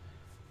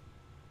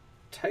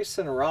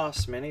 Tyson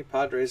Ross, mini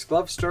Padres.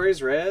 Glove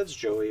Stories, Reds,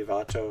 Joey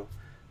Votto.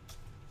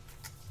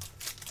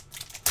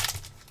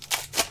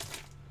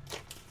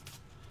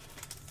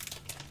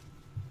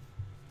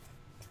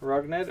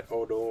 Rougned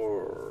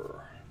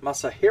Odor.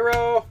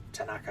 Masahiro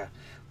Tanaka.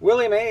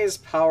 Willie Mays,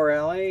 Power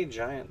Alley,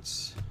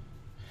 Giants.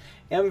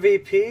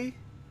 MVP,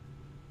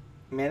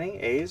 mini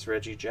A's,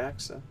 Reggie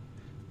Jackson.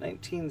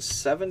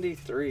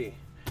 1973,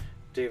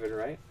 David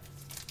Wright.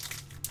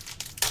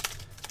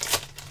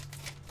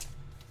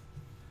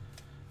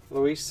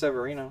 Luis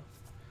Severino.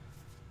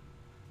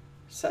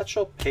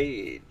 Satchel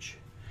Paige.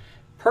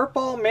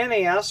 Purple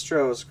Mini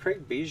Astros,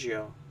 Craig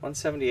Biggio.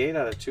 178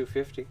 out of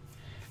 250.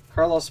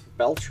 Carlos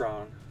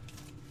Beltran.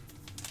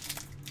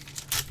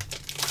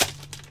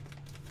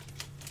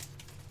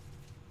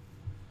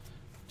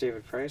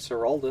 David Price.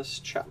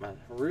 Aroldis Chapman.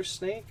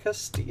 Rusney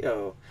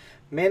Castillo.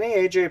 Mini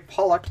AJ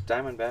Pollock,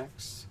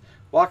 Diamondbacks.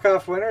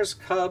 Walk-off winners,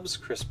 Cubs,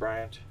 Chris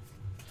Bryant.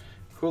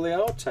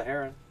 Julio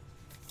Teheran.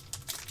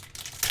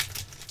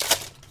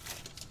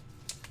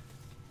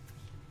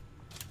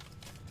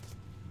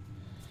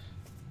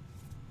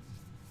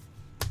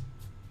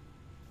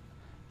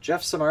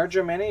 Jeff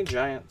Samardzija, mini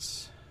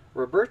Giants.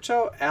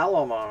 Roberto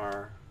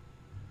Alomar.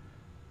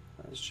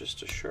 That's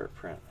just a short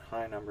print,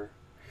 high number.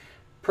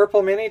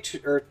 Purple mini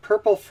or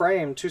purple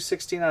frame,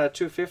 216 out of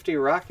 250.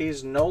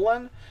 Rockies,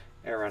 Nolan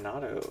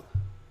Arenado.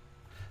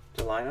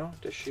 Delino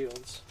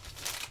DeShields.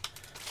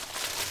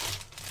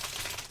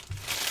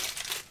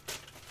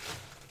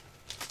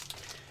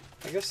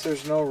 I guess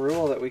there's no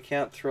rule that we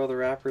can't throw the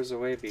wrappers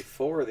away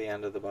before the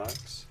end of the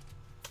box.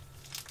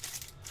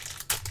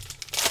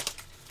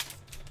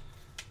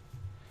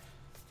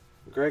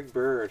 Greg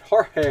Bird,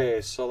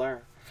 Jorge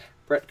Soler,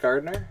 Brett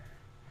Gardner,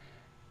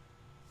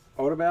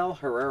 Odubel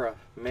Herrera,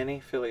 mini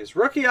Phillies.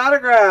 Rookie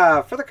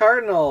autograph for the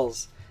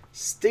Cardinals,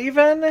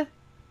 Steven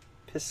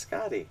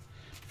Piscotty.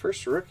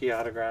 First rookie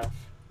autograph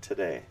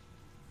today.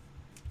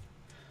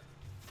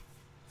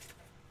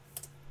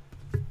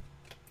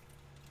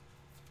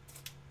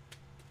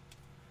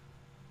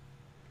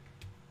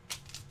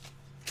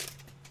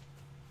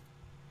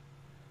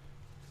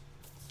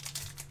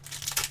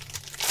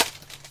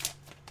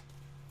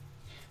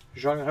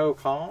 Jung Ho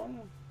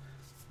Kong,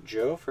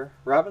 Joe for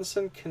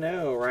Robinson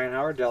Cano, Ryan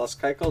Howard, Dallas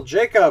Keuchel,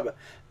 Jacob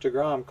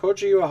DeGrom,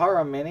 Koji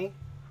Uehara mini,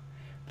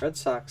 Red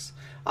Sox.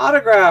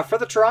 Autograph for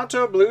the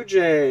Toronto Blue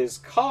Jays,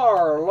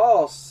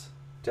 Carlos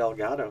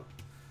Delgado.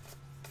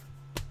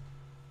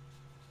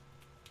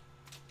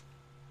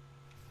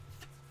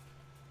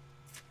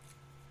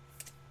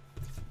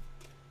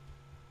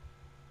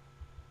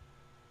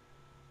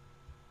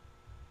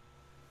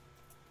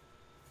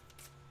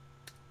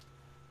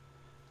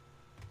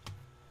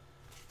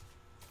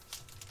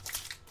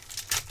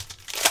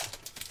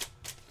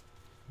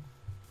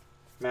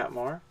 Matt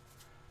Moore.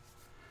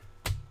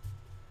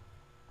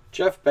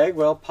 Jeff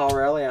Bagwell,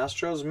 Power Alley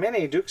Astros.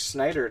 Mini Duke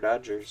Snyder,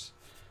 Dodgers.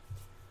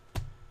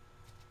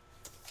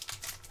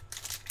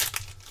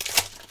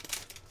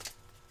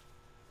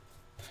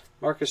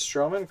 Marcus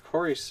Stroman,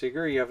 Corey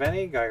Seager,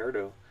 Yevgeny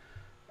Gallardo.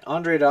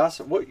 Andre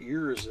Dawson, what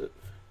year is it?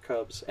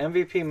 Cubs.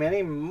 MVP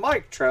Mini,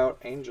 Mike Trout,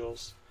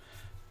 Angels.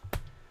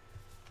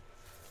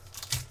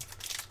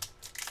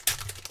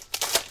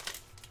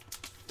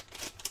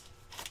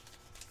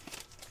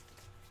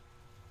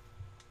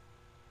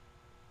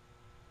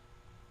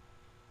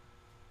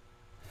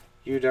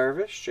 Yu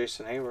Darvish,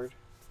 Jason Hayward.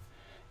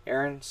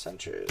 Aaron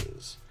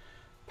Sanchez.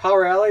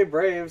 Power Alley,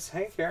 Braves,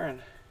 Hank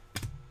Aaron.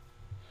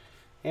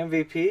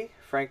 MVP,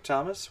 Frank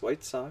Thomas,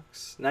 White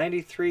Sox.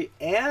 93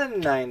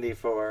 and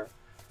 94.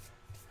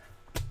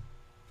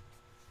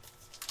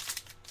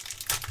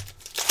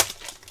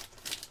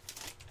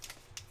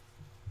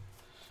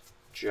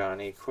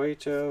 Johnny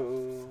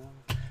Cueto.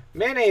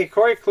 Mini,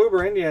 Corey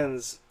Kluber,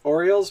 Indians.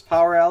 Orioles,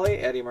 Power Alley,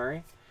 Eddie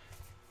Murray.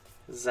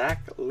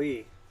 Zach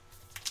Lee.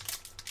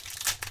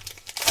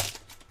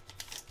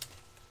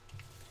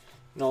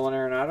 Nolan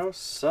Arenado,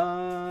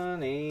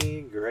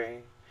 Sonny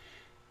Gray.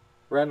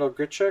 Randall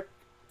Grichuk,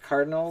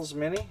 Cardinals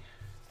mini.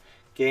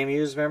 Game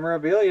used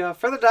memorabilia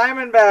for the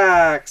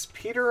Diamondbacks,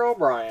 Peter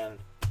O'Brien.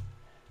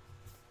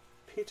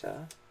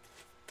 Peter.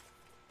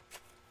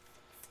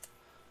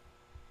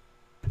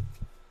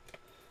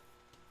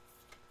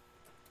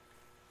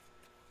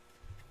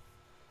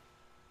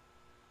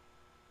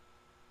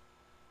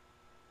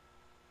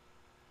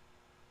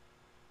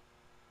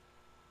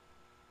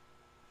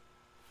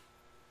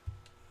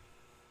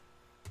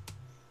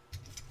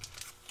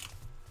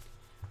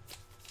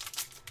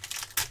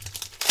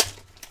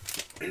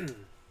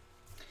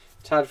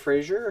 Todd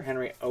Frazier,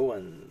 Henry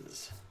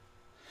Owens.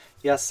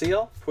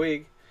 Yasiel,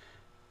 Puig.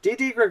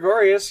 D.D.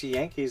 Gregorius,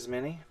 Yankees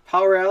mini.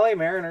 Power Alley,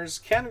 Mariners,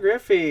 Ken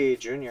Griffey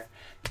Jr.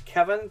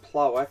 Kevin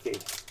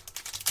Plawecki.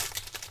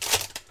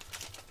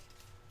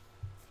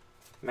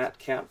 Matt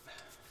Kemp.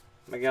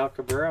 Miguel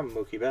Cabrera,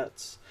 Mookie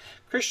Betts.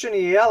 Christian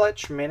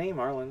Yelich, mini,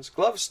 Marlins.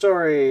 Glove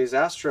Stories,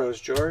 Astros,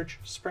 George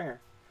Springer.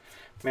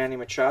 Manny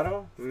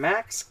Machado.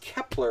 Max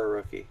Kepler,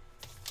 rookie.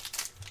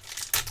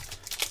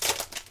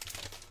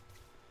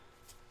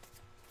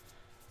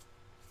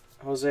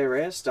 Jose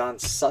Reyes, Don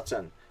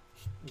Sutton.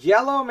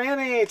 Yellow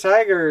Manny,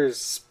 Tigers,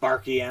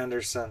 Sparky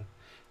Anderson.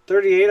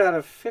 38 out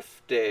of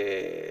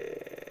 50.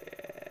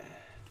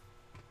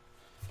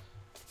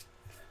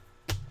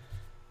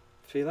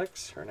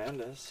 Felix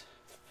Hernandez.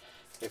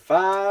 If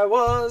I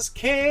was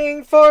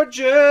king for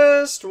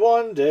just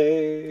one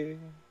day.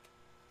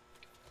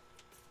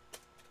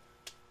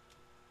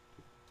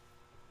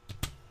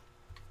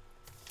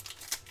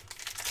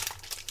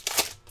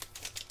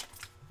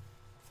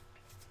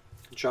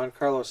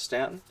 Giancarlo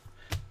Stanton,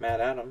 Matt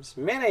Adams.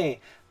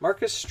 Mini,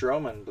 Marcus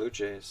Stroman, Blue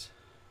Jays.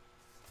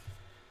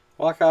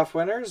 Walk-off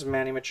winners,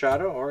 Manny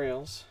Machado,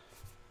 Orioles.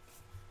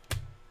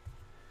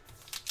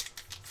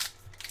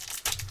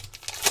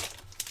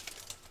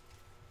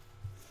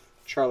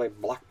 Charlie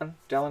Blackmon,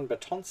 Dylan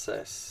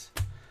Betances.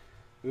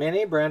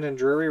 Mini, Brandon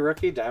Drury,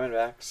 rookie,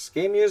 Diamondbacks.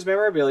 Game used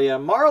memorabilia,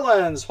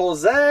 Marlins,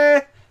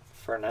 Jose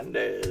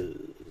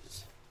Fernandez.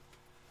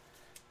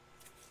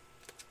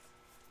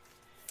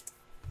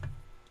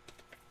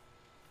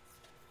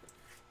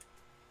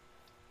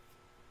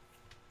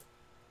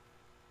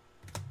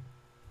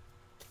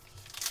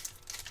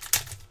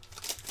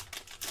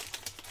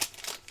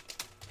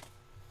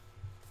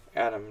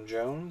 Adam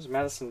Jones,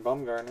 Madison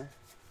Bumgarner.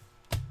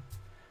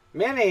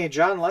 Mini,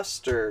 John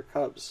Lester,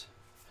 Cubs.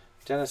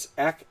 Dennis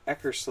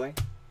Eckersley.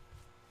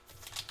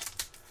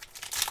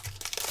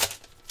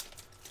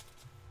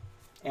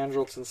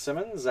 Andrelton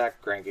Simmons,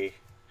 Zach Greinke.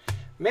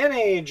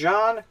 Mini,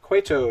 John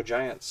Cueto,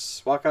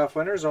 Giants. Walk-off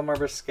winners, Omar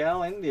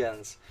Vizquel,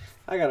 Indians.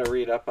 I gotta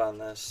read up on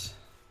this.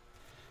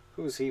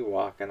 Who's he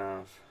walking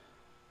off?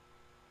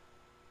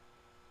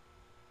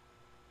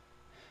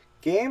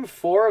 Game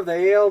 4 of the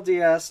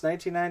ALDS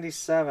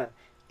 1997.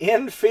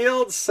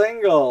 Infield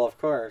single, of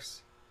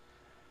course.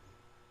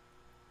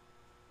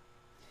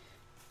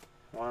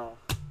 Wow.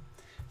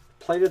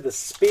 Plated the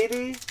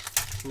Speedy,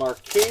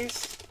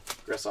 Marquise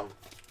Grissom.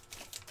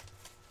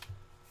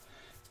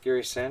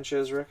 Gary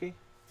Sanchez, rookie.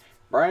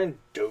 Brian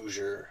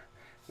Dozier.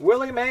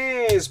 Willie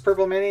Mays,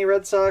 Purple Mini,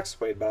 Red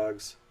Sox, Wade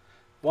Boggs.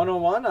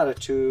 101 out of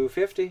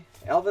 250,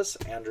 Elvis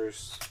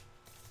Andrus.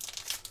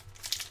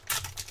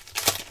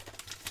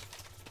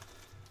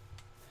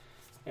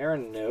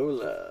 Aaron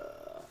Nola.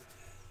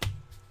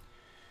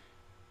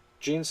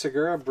 Gene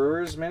Segura,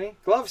 Brewers mini.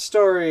 Glove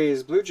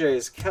Stories, Blue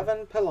Jays,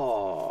 Kevin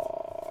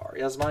Pillar.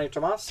 Yasmani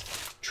Tomas.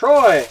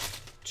 Troy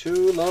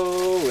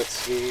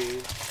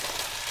Tulowitzki.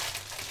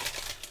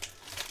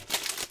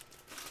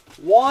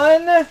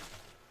 1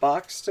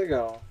 box to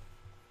go.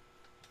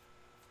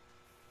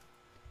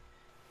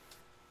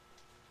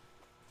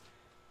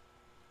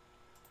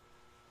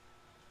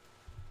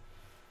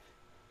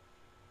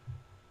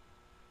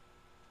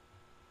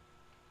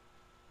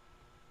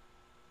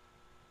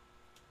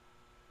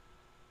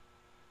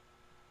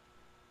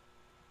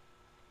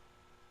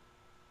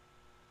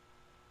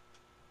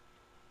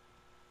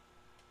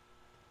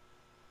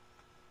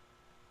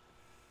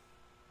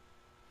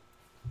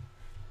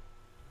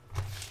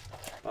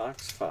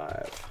 Box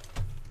 5.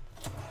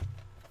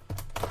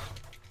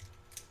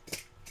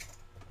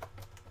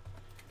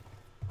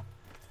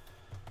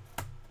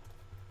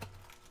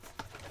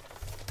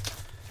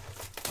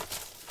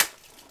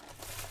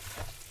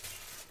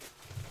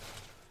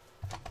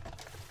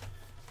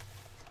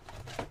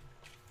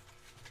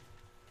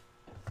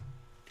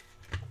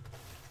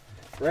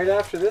 Right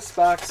after this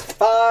box,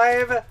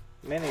 5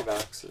 mini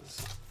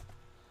boxes.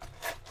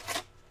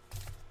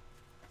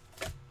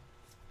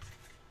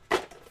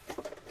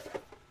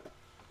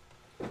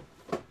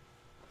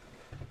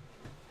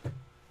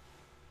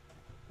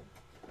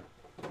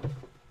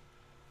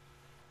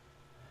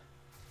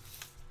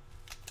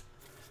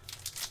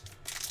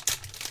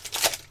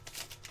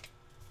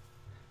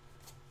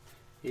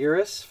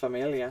 Uris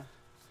Familia,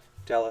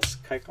 Dallas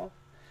Keuchel.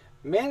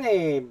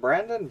 Mini,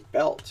 Brandon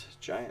Belt,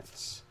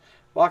 Giants.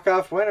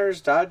 Walk-off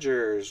winners,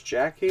 Dodgers,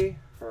 Jackie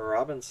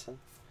Robinson.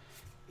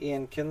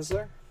 Ian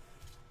Kinsler.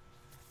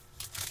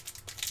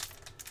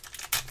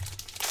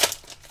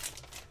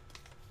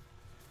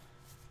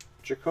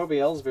 Jacoby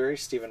Ellsbury,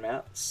 Steven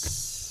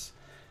Matz.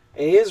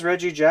 A's,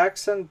 Reggie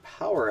Jackson,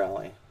 Power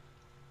Alley.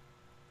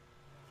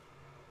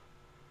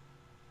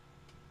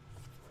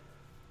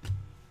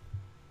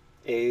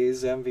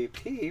 A's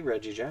MVP,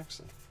 Reggie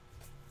Jackson.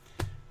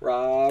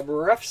 Rob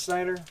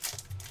Refsnyder.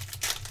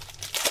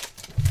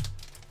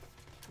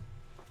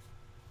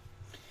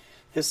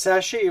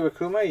 Hisashi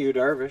Iwakuma, Yu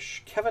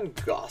Darvish. Kevin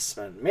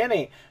Gossman.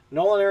 Mini,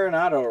 Nolan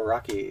Arenado,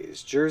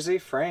 Rockies. Jersey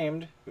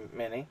framed,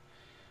 mini.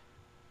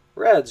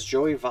 Reds,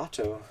 Joey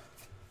Votto.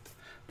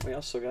 We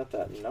also got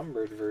that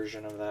numbered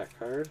version of that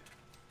card.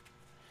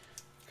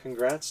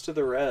 Congrats to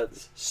the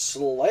Reds.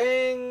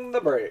 Slaying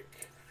the break.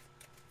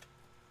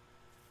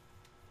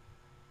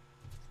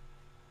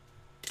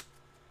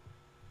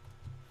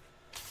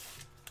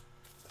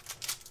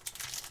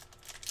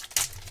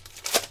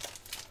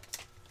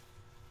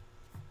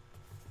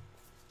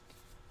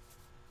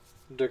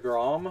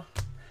 DeGrom.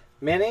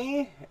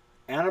 Mini.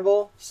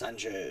 Anibal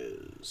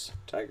Sanchez.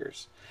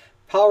 Tigers.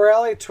 Power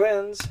Rally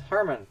Twins.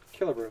 Harmon.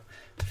 Killebrew.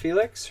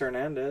 Felix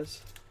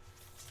Hernandez.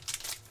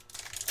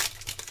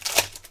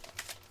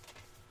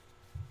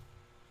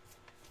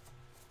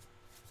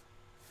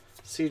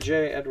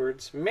 CJ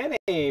Edwards.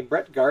 Mini.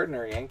 Brett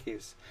Gardner.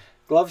 Yankees.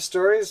 Glove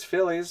Stories.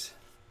 Phillies.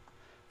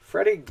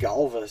 Freddie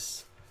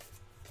Galvis.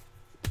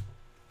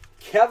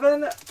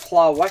 Kevin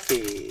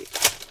Plawecki.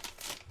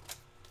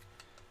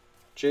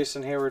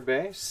 Jason Hayward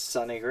Bay.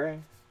 Sonny Gray.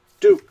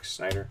 Duke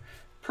Snyder.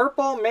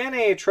 Purple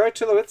Manny. Troy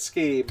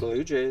Tulowitzki.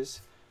 Blue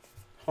Jays.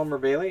 Homer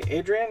Bailey.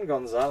 Adrian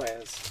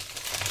Gonzalez.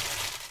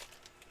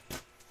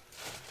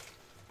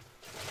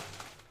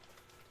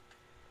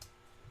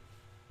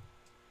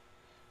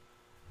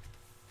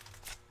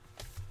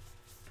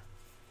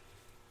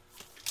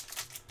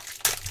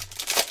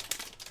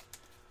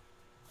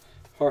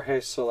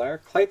 Jorge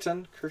Soler.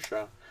 Clayton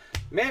Kershaw.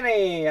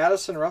 Manny.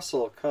 Addison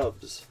Russell.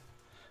 Cubs.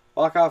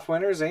 Walk-off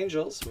winners.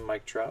 Angels.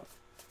 Mike Trout.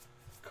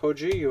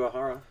 Koji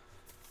Uehara.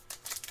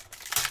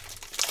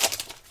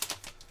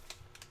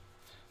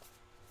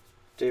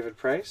 David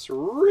Price.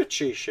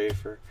 Richie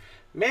Schaefer.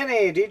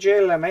 Manny. DJ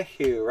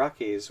LeMahieu.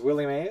 Rockies.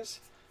 Willie Mays.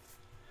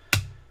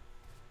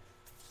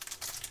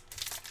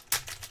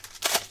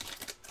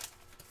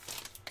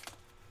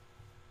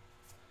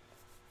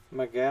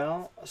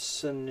 Miguel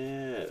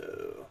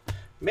Sano.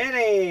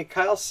 Manny.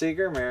 Kyle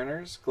Seager.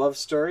 Mariners. Glove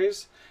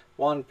Stories.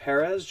 Juan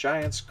Perez.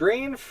 Giants.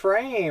 Green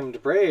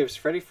Framed. Braves.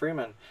 Freddie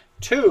Freeman.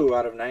 2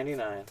 out of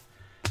 99.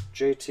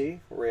 JT.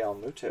 Real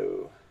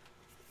Muto.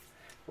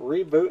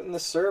 Rebooting the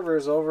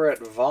servers over at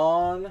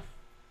Vaughn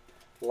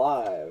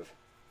Live.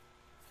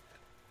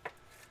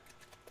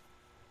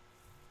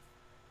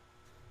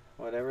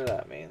 Whatever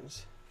that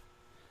means.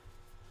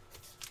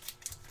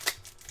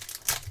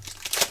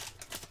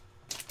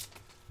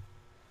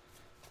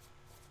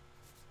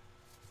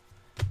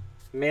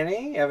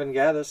 Mini, Evan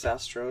Gaddis,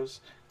 Astros.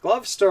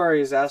 Glove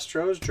Stories,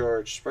 Astros,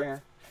 George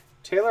Springer.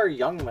 Taylor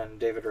Youngman,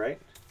 David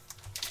Wright.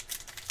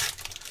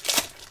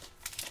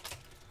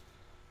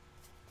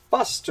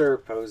 Buster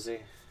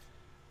Posey.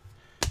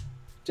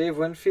 Dave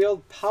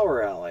Winfield,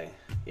 Power Alley,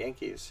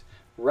 Yankees.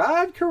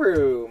 Rod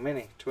Carew,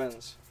 Mini,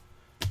 Twins.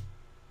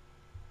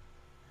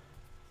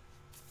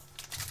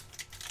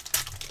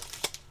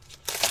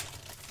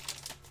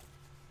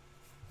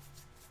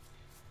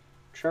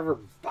 Trevor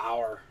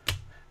Bauer.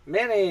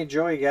 Manny,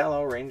 Joey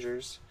Gallo,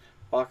 Rangers.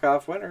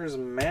 Walk-off winners,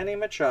 Manny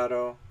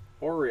Machado,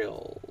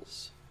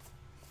 Orioles.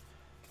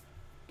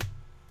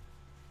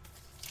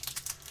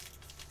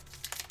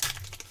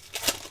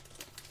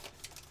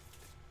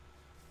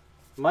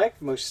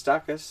 Mike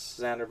Moustakas,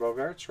 Xander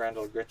Bogaerts,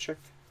 Randall Grichuk.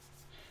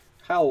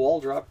 Kyle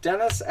Waldrop,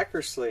 Dennis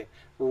Eckersley.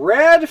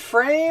 Red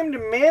framed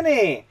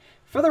mini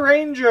for the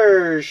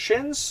Rangers,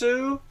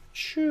 Shin-Soo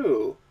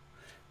Choo.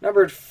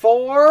 Numbered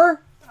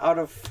 4 out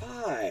of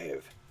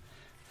 5.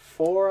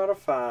 4 out of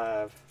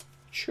 5.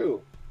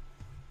 Choo.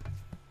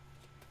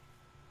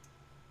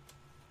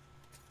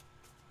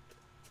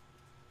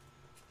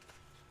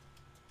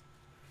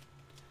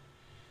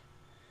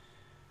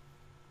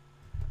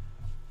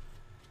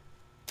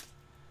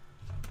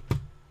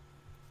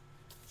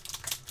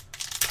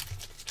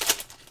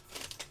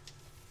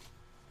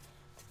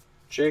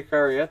 Jake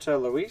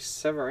Arrieta, Luis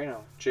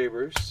Severino, Jay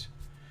Bruce.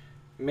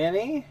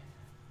 Mini,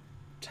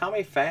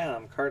 Tommy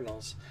Pham,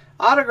 Cardinals.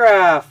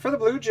 Autograph for the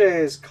Blue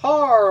Jays,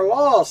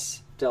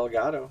 Carlos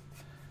Delgado.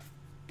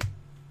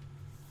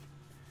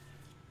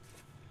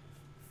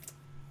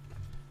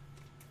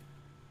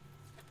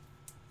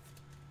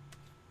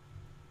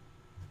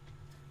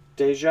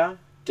 Deja.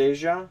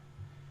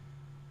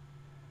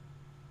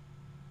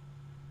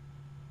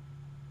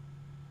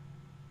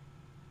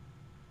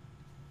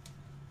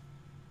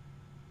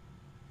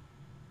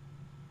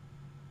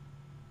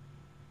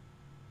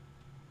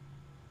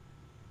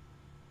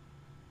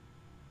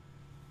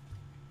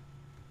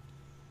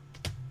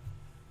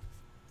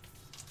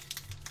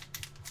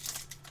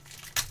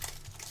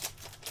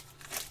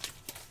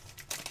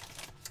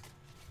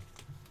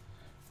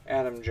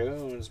 Adam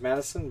Jones,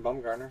 Madison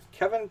Bumgarner,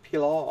 Kevin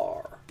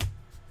Pillar.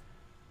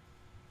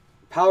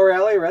 Power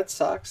Alley, Red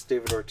Sox,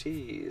 David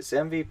Ortiz.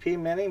 MVP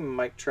Mini,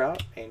 Mike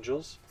Trout,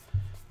 Angels.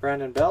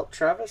 Brandon Belt,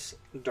 Travis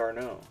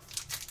d'Arnaud.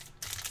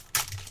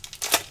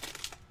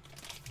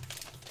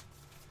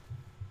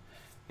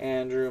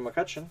 Andrew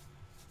McCutcheon,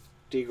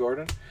 D.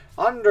 Gordon.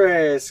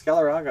 Andres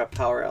Galarraga,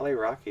 Power Alley,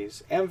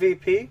 Rockies.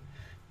 MVP,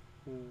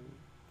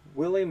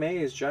 Willie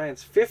Mays,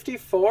 Giants.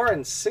 54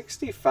 and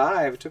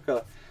 65.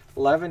 Took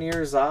 11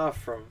 years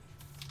off from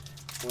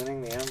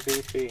winning the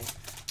MVP.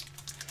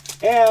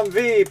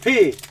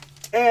 MVP!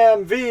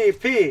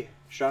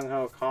 Jung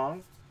Ho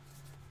Kong.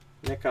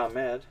 Nick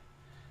Ahmed.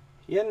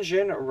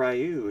 Hyunjin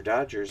Ryu,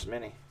 Dodgers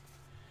mini.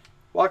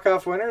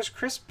 Walk-off winners,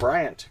 Chris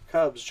Bryant,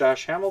 Cubs.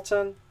 Josh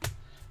Hamilton,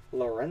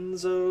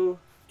 Lorenzo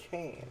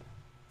Cain.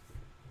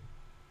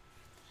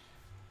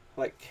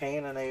 Like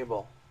Cain and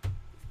Abel.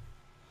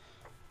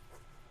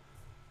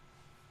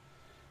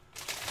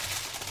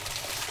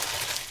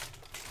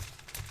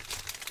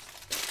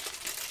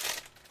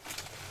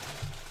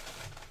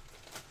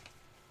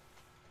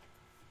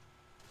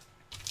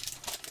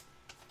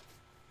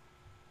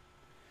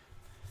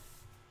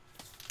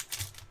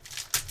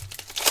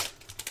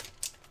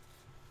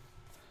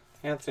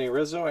 Anthony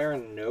Rizzo,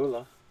 Aaron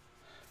Nola.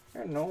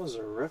 Aaron Nola's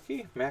a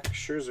rookie. Max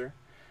Scherzer.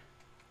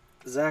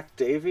 Zach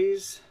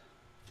Davies,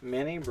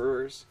 mini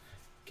Brewers.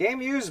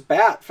 Game used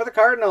bat for the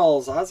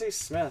Cardinals, Ozzie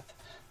Smith.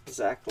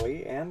 Zach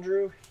Lee,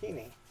 Andrew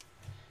Heaney.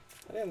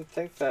 I didn't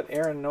think that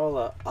Aaron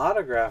Nola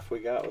autograph we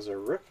got was a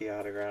rookie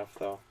autograph,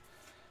 though.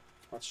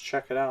 Let's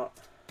check it out.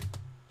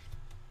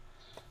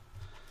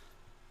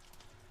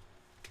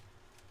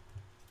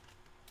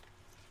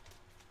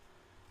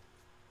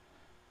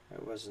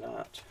 It was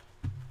not.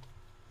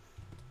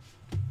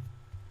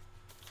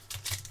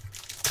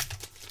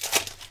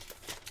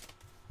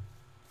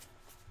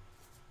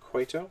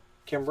 Cueto,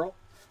 Kimbrel,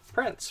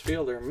 Prince,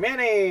 Fielder,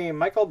 Mini,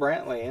 Michael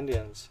Brantley,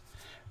 Indians,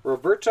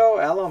 Roberto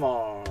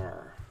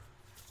Alomar.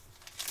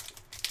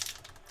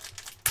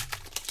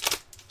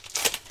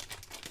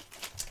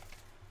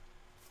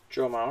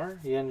 Joe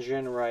Mauer,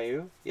 Hyunjin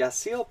Ryu,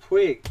 Yasiel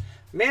Puig,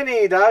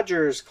 Mini,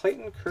 Dodgers,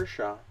 Clayton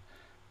Kershaw,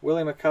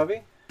 Willie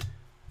McCovey,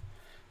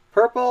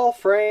 purple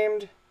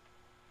framed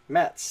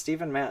Mets,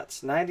 Steven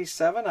Matz,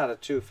 97 out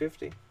of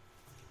 250.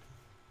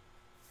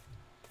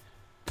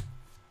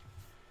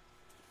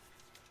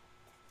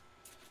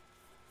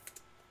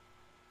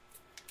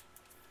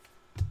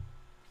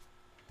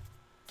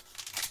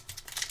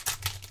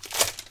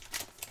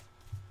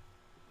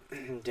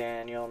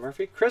 Daniel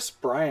Murphy, Chris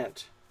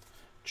Bryant,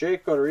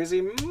 Jake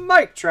Odorizzi,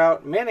 Mike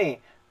Trout,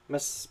 Mini,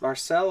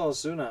 Marcell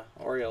Ozuna,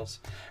 Orioles.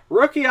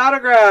 Rookie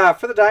autograph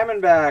for the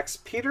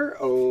Diamondbacks, Peter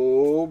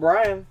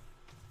O'Brien.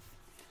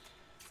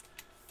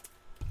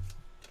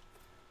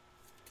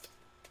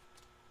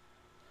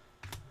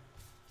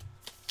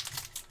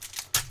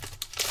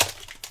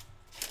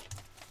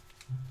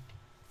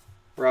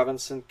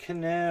 Robinson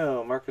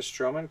Cano, Marcus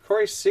Stroman,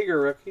 Corey Seager,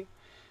 rookie,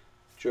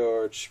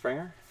 George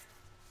Springer.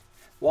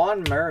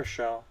 Juan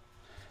Marichal.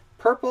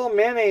 Purple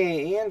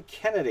Mini, Ian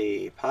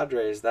Kennedy.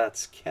 Padres,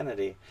 that's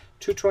Kennedy.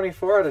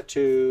 224 out of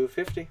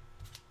 250.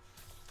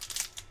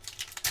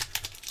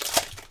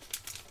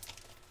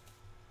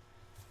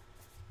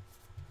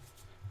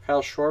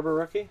 Kyle Schwarber,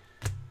 rookie.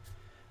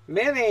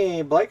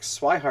 Mini, Blake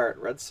Swihart,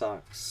 Red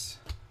Sox.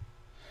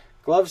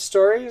 Glove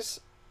Stories,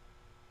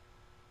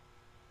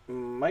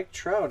 Mike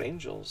Trout,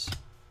 Angels.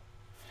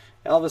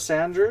 Elvis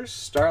Andrews,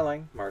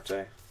 Starling,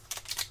 Marte.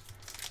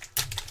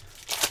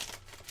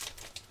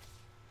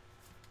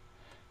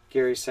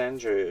 Gary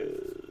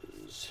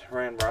Sanchez,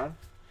 Ryan Braun.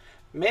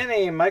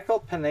 Mini, Michael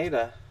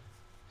Pineda.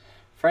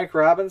 Frank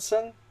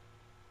Robinson,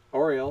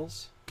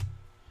 Orioles.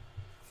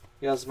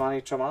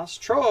 Yasmani Tomas,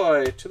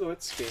 Troy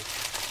Tulowitzki.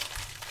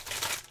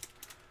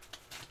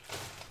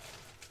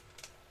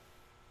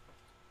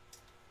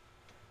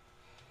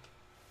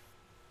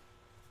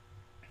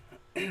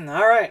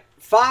 All right,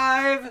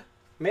 5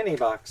 mini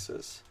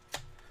boxes.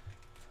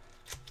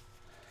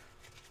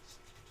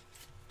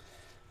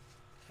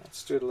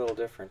 Let's do it a little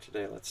different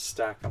today. Let's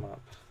stack them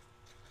up.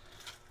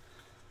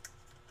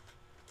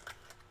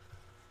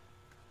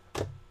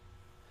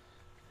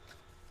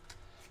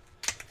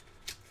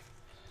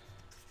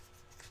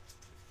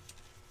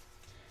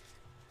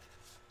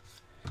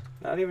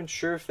 Not even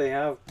sure if they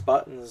have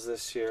buttons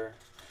this year,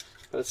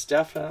 but it's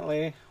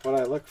definitely what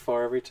I look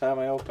for every time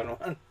I open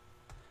one.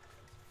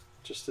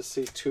 Just to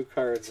see 2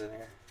 cards in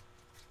here.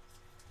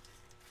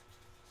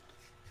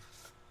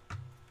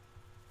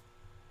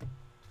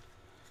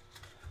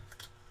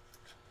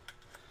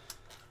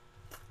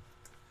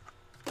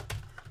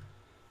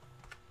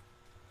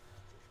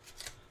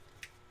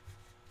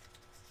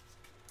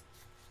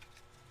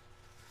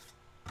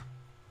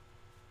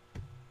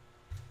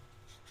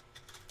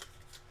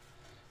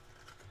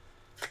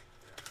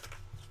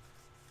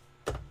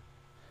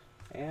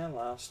 And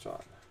last one.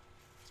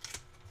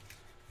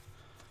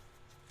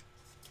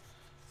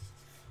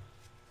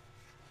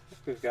 I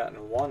think we've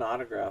gotten 1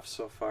 autograph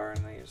so far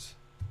in these.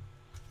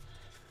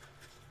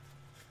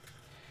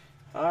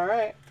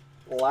 Alright,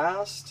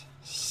 last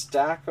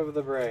stack of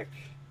the break.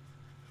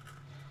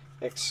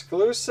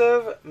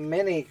 Exclusive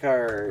mini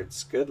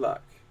cards. Good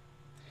luck.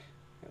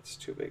 That's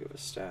too big of a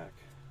stack.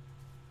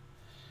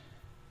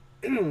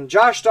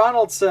 Josh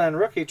Donaldson,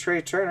 rookie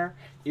Trey Turner,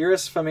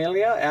 Uris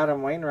Familia,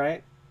 Adam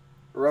Wainwright,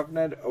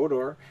 Rovned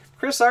Odor,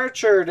 Chris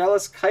Archer,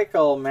 Dallas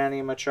Keuchel,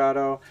 Manny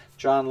Machado,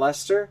 John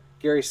Lester,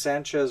 Gary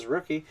Sanchez,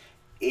 rookie,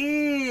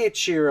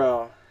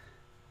 Ichiro,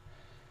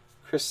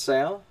 Chris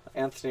Sale,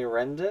 Anthony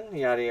Rendon,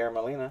 Yadier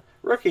Molina,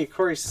 rookie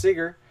Corey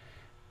Seager,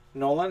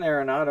 Nolan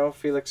Arenado,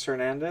 Felix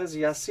Hernandez,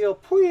 Yasiel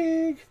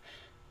Puig,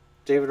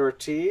 David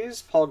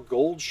Ortiz, Paul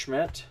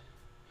Goldschmidt,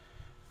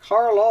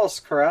 Carlos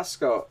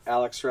Carrasco,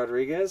 Alex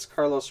Rodriguez,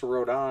 Carlos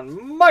Rodon,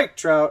 Mike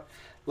Trout,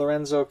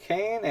 Lorenzo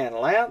Cain, and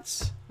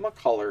Lance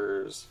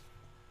McCullers.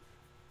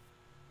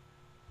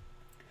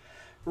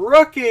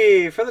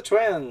 Rookie for the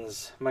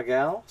Twins,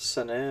 Miguel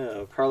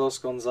Sano, Carlos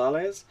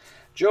Gonzalez,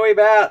 Joey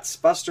Bats,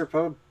 Buster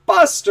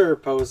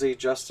Posey,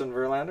 Justin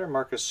Verlander,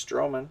 Marcus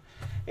Stroman,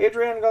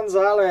 Adrian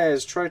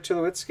Gonzalez, Troy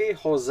Tulowitzki,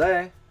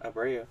 Jose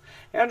Abreu,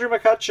 Andrew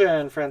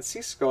McCutchen,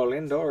 Francisco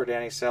Lindor,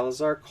 Danny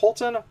Salazar,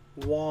 Colton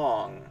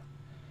Wong,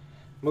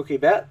 Mookie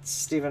Betts,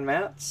 Steven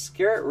Matz,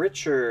 Garrett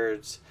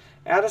Richards,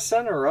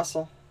 Addison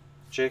Russell,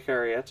 Jake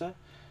Arrieta,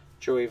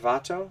 Joey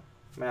Votto,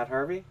 Matt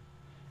Harvey,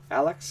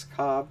 Alex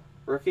Cobb,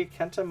 rookie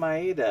Kenta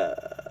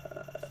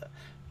Maeda,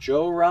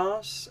 Joe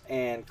Ross,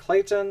 and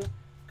Clayton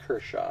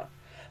Kershaw.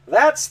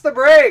 That's the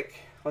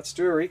break. Let's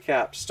do a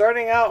recap.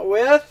 Starting out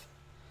with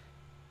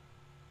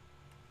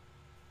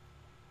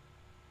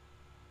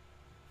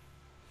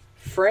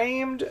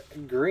Framed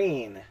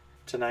Green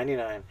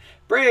 /99.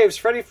 Braves,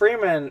 Freddie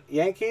Freeman.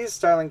 Yankees,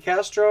 Starlin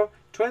Castro.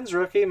 Twins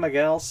rookie,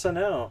 Miguel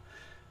Sano.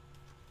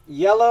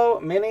 Yellow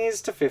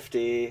Minis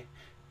 /50.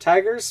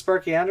 Tigers,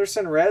 Sparky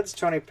Anderson. Reds,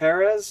 Tony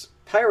Perez.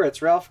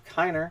 Pirates, Ralph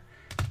Kiner.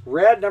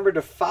 Red number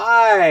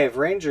 /5.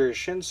 Rangers,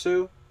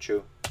 Shin-Soo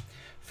Choo.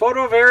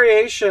 Photo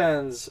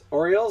variations.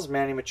 Orioles,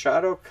 Manny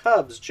Machado.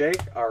 Cubs,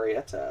 Jake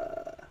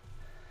Arrieta.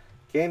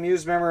 Game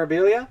used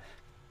memorabilia.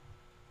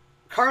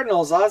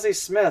 Cardinals, Ozzie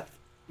Smith.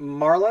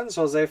 Marlins,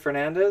 Jose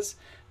Fernandez.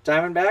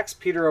 Diamondbacks,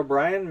 Peter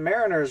O'Brien.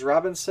 Mariners,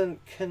 Robinson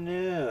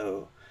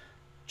Cano.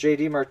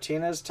 J.D.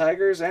 Martinez,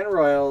 Tigers. And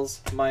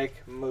Royals,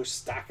 Mike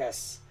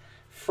Moustakas.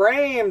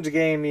 Framed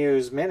game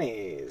used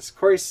minis.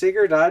 Corey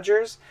Seager,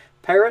 Dodgers.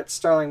 Pirates,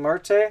 Starling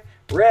Marte.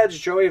 Reds,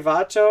 Joey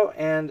Votto.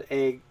 And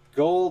a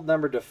gold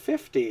number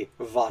 /50,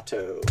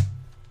 Votto.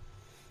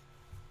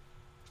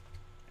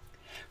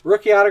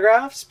 Rookie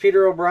autographs,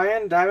 Peter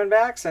O'Brien,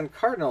 Diamondbacks. And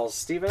Cardinals,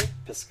 Steven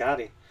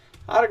Piscotty.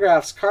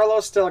 Autographs,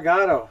 Carlos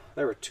Delgado.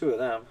 There were 2 of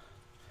them,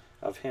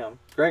 of him.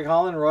 Greg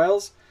Holland,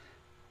 Royals.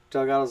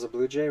 Delgado's a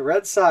Blue Jay.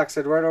 Red Sox,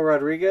 Eduardo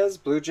Rodriguez.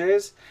 Blue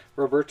Jays,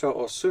 Roberto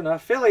Osuna.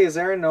 Phillies,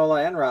 Aaron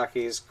Nola. And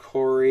Rockies,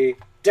 Corey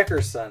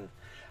Dickerson.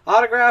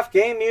 Autograph,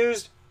 game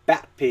used,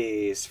 bat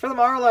piece. For the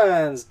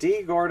Marlins,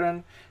 D.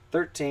 Gordon,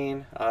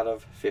 13 out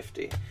of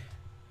 50.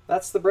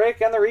 That's the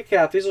break and the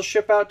recap. These will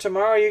ship out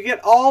tomorrow. You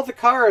get all the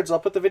cards. I'll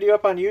put the video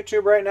up on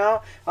YouTube right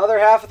now. Other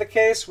half of the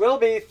case will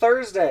be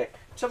Thursday.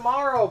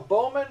 Tomorrow,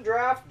 Bowman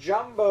Draft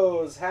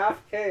Jumbos,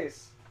 half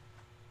case.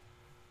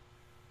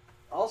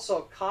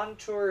 Also,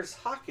 Contours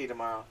Hockey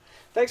tomorrow.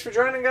 Thanks for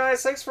joining,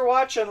 guys. Thanks for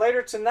watching.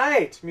 Later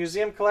tonight,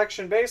 Museum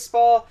Collection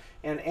Baseball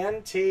and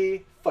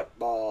NT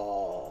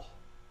Football.